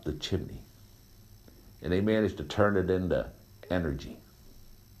up the chimney. And they manage to turn it into energy.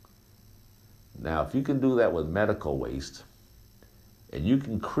 Now, if you can do that with medical waste, and you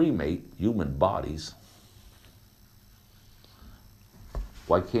can cremate human bodies,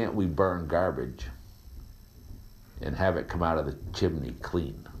 why can't we burn garbage and have it come out of the chimney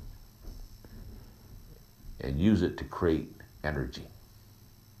clean and use it to create energy?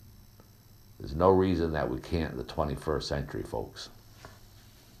 There's no reason that we can't in the 21st century, folks.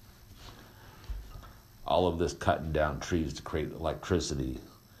 All of this cutting down trees to create electricity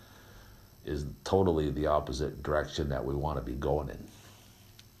is totally the opposite direction that we want to be going in.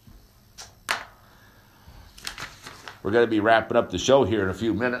 We're going to be wrapping up the show here in a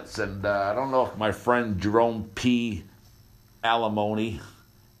few minutes, and I don't know if my friend Jerome P. Alimony,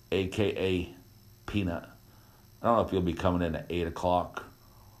 a.k.a. Peanut, I don't know if he'll be coming in at 8 o'clock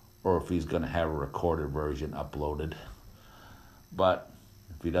or if he's going to have a recorded version uploaded. But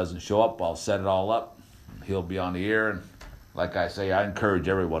if he doesn't show up, I'll set it all up. He'll be on the air, and like I say, I encourage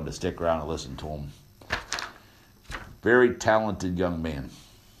everyone to stick around and listen to him. Very talented young man.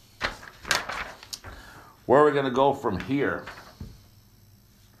 Where are we going to go from here?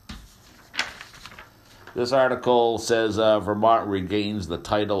 This article says Vermont regains the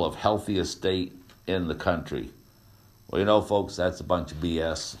title of healthiest state in the country. Well, you know, folks, that's a bunch of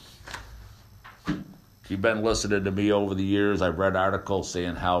BS. If you've been listening to me over the years, I've read articles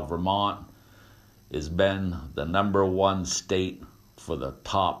saying how Vermont has been the #1 state for the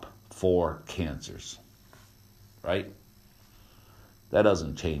top 4 cancers. Right? That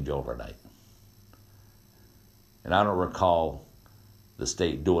doesn't change overnight. And I don't recall the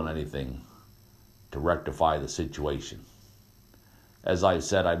state doing anything to rectify the situation. As I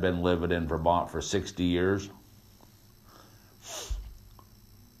said, I've been living in Vermont for 60 years.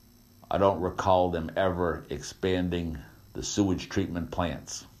 I don't recall them ever expanding the sewage treatment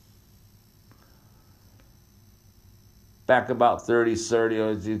plants. Back about I'd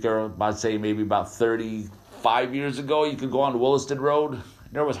say maybe about 35 years ago, you could go on Williston Road.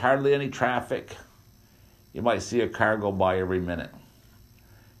 There was hardly any traffic. You might see a car go by every minute.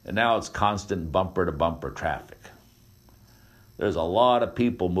 And now it's constant bumper-to-bumper traffic. There's a lot of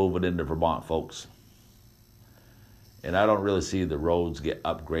people moving into Vermont, folks. And I don't really see the roads get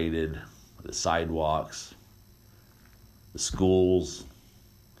upgraded, the sidewalks, the schools.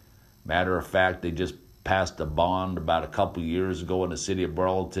 Matter of fact, they just passed a bond about a couple years ago in the city of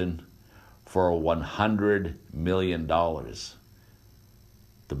Burlington for $100 million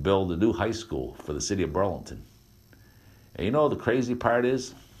to build a new high school for the city of Burlington. And you know the crazy part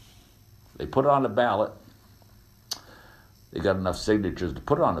is, they put it on the ballot. They got enough signatures to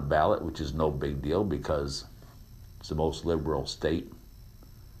put it on the ballot, which is no big deal because it's the most liberal state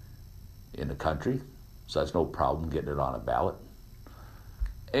in the country. So that's no problem getting it on a ballot.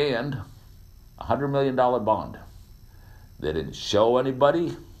 And a $100 million bond. They didn't show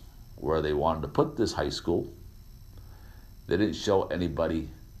anybody where they wanted to put this high school. They didn't show anybody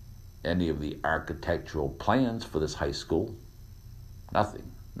any of the architectural plans for this high school.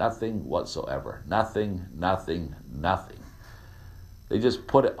 Nothing whatsoever. Nothing. They just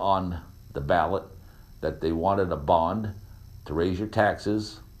put it on the ballot that they wanted a bond to raise your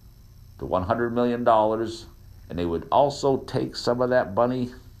taxes to $100 million, and they would also take some of that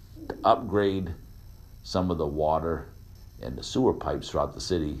money to upgrade some of the water and the sewer pipes throughout the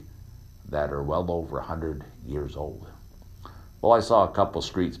city that are well over 100 years old. Well, I saw a couple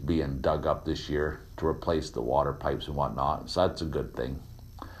streets being dug up this year to replace the water pipes and whatnot, so that's a good thing.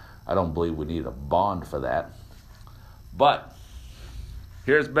 I don't believe we need a bond for that. But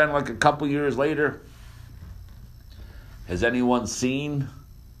here's been like a couple years later. Has anyone seen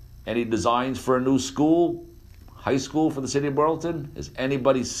any designs for a new school, high school for the city of Burlington? Has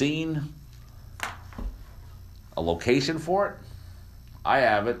anybody seen a location for it? I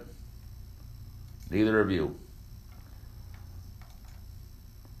haven't. Neither of you.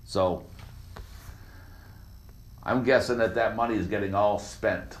 So I'm guessing that money is getting all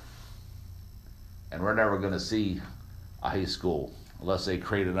spent. And we're never going to see a high school unless they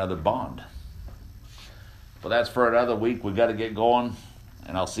create another bond. But that's for another week. We got to get going.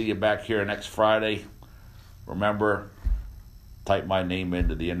 And I'll see you back here next Friday. Remember, type my name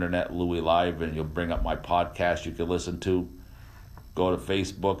into the internet, Louie Live, and you'll bring up my podcast you can listen to. Go to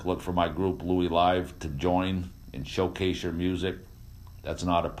Facebook, look for my group, Louie Live, to join and showcase your music. That's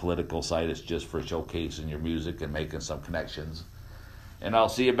not a political site. It's just for showcasing your music and making some connections. And I'll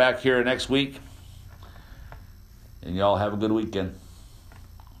see you back here next week. And y'all have a good weekend.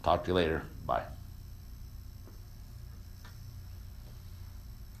 Talk to you later. Bye.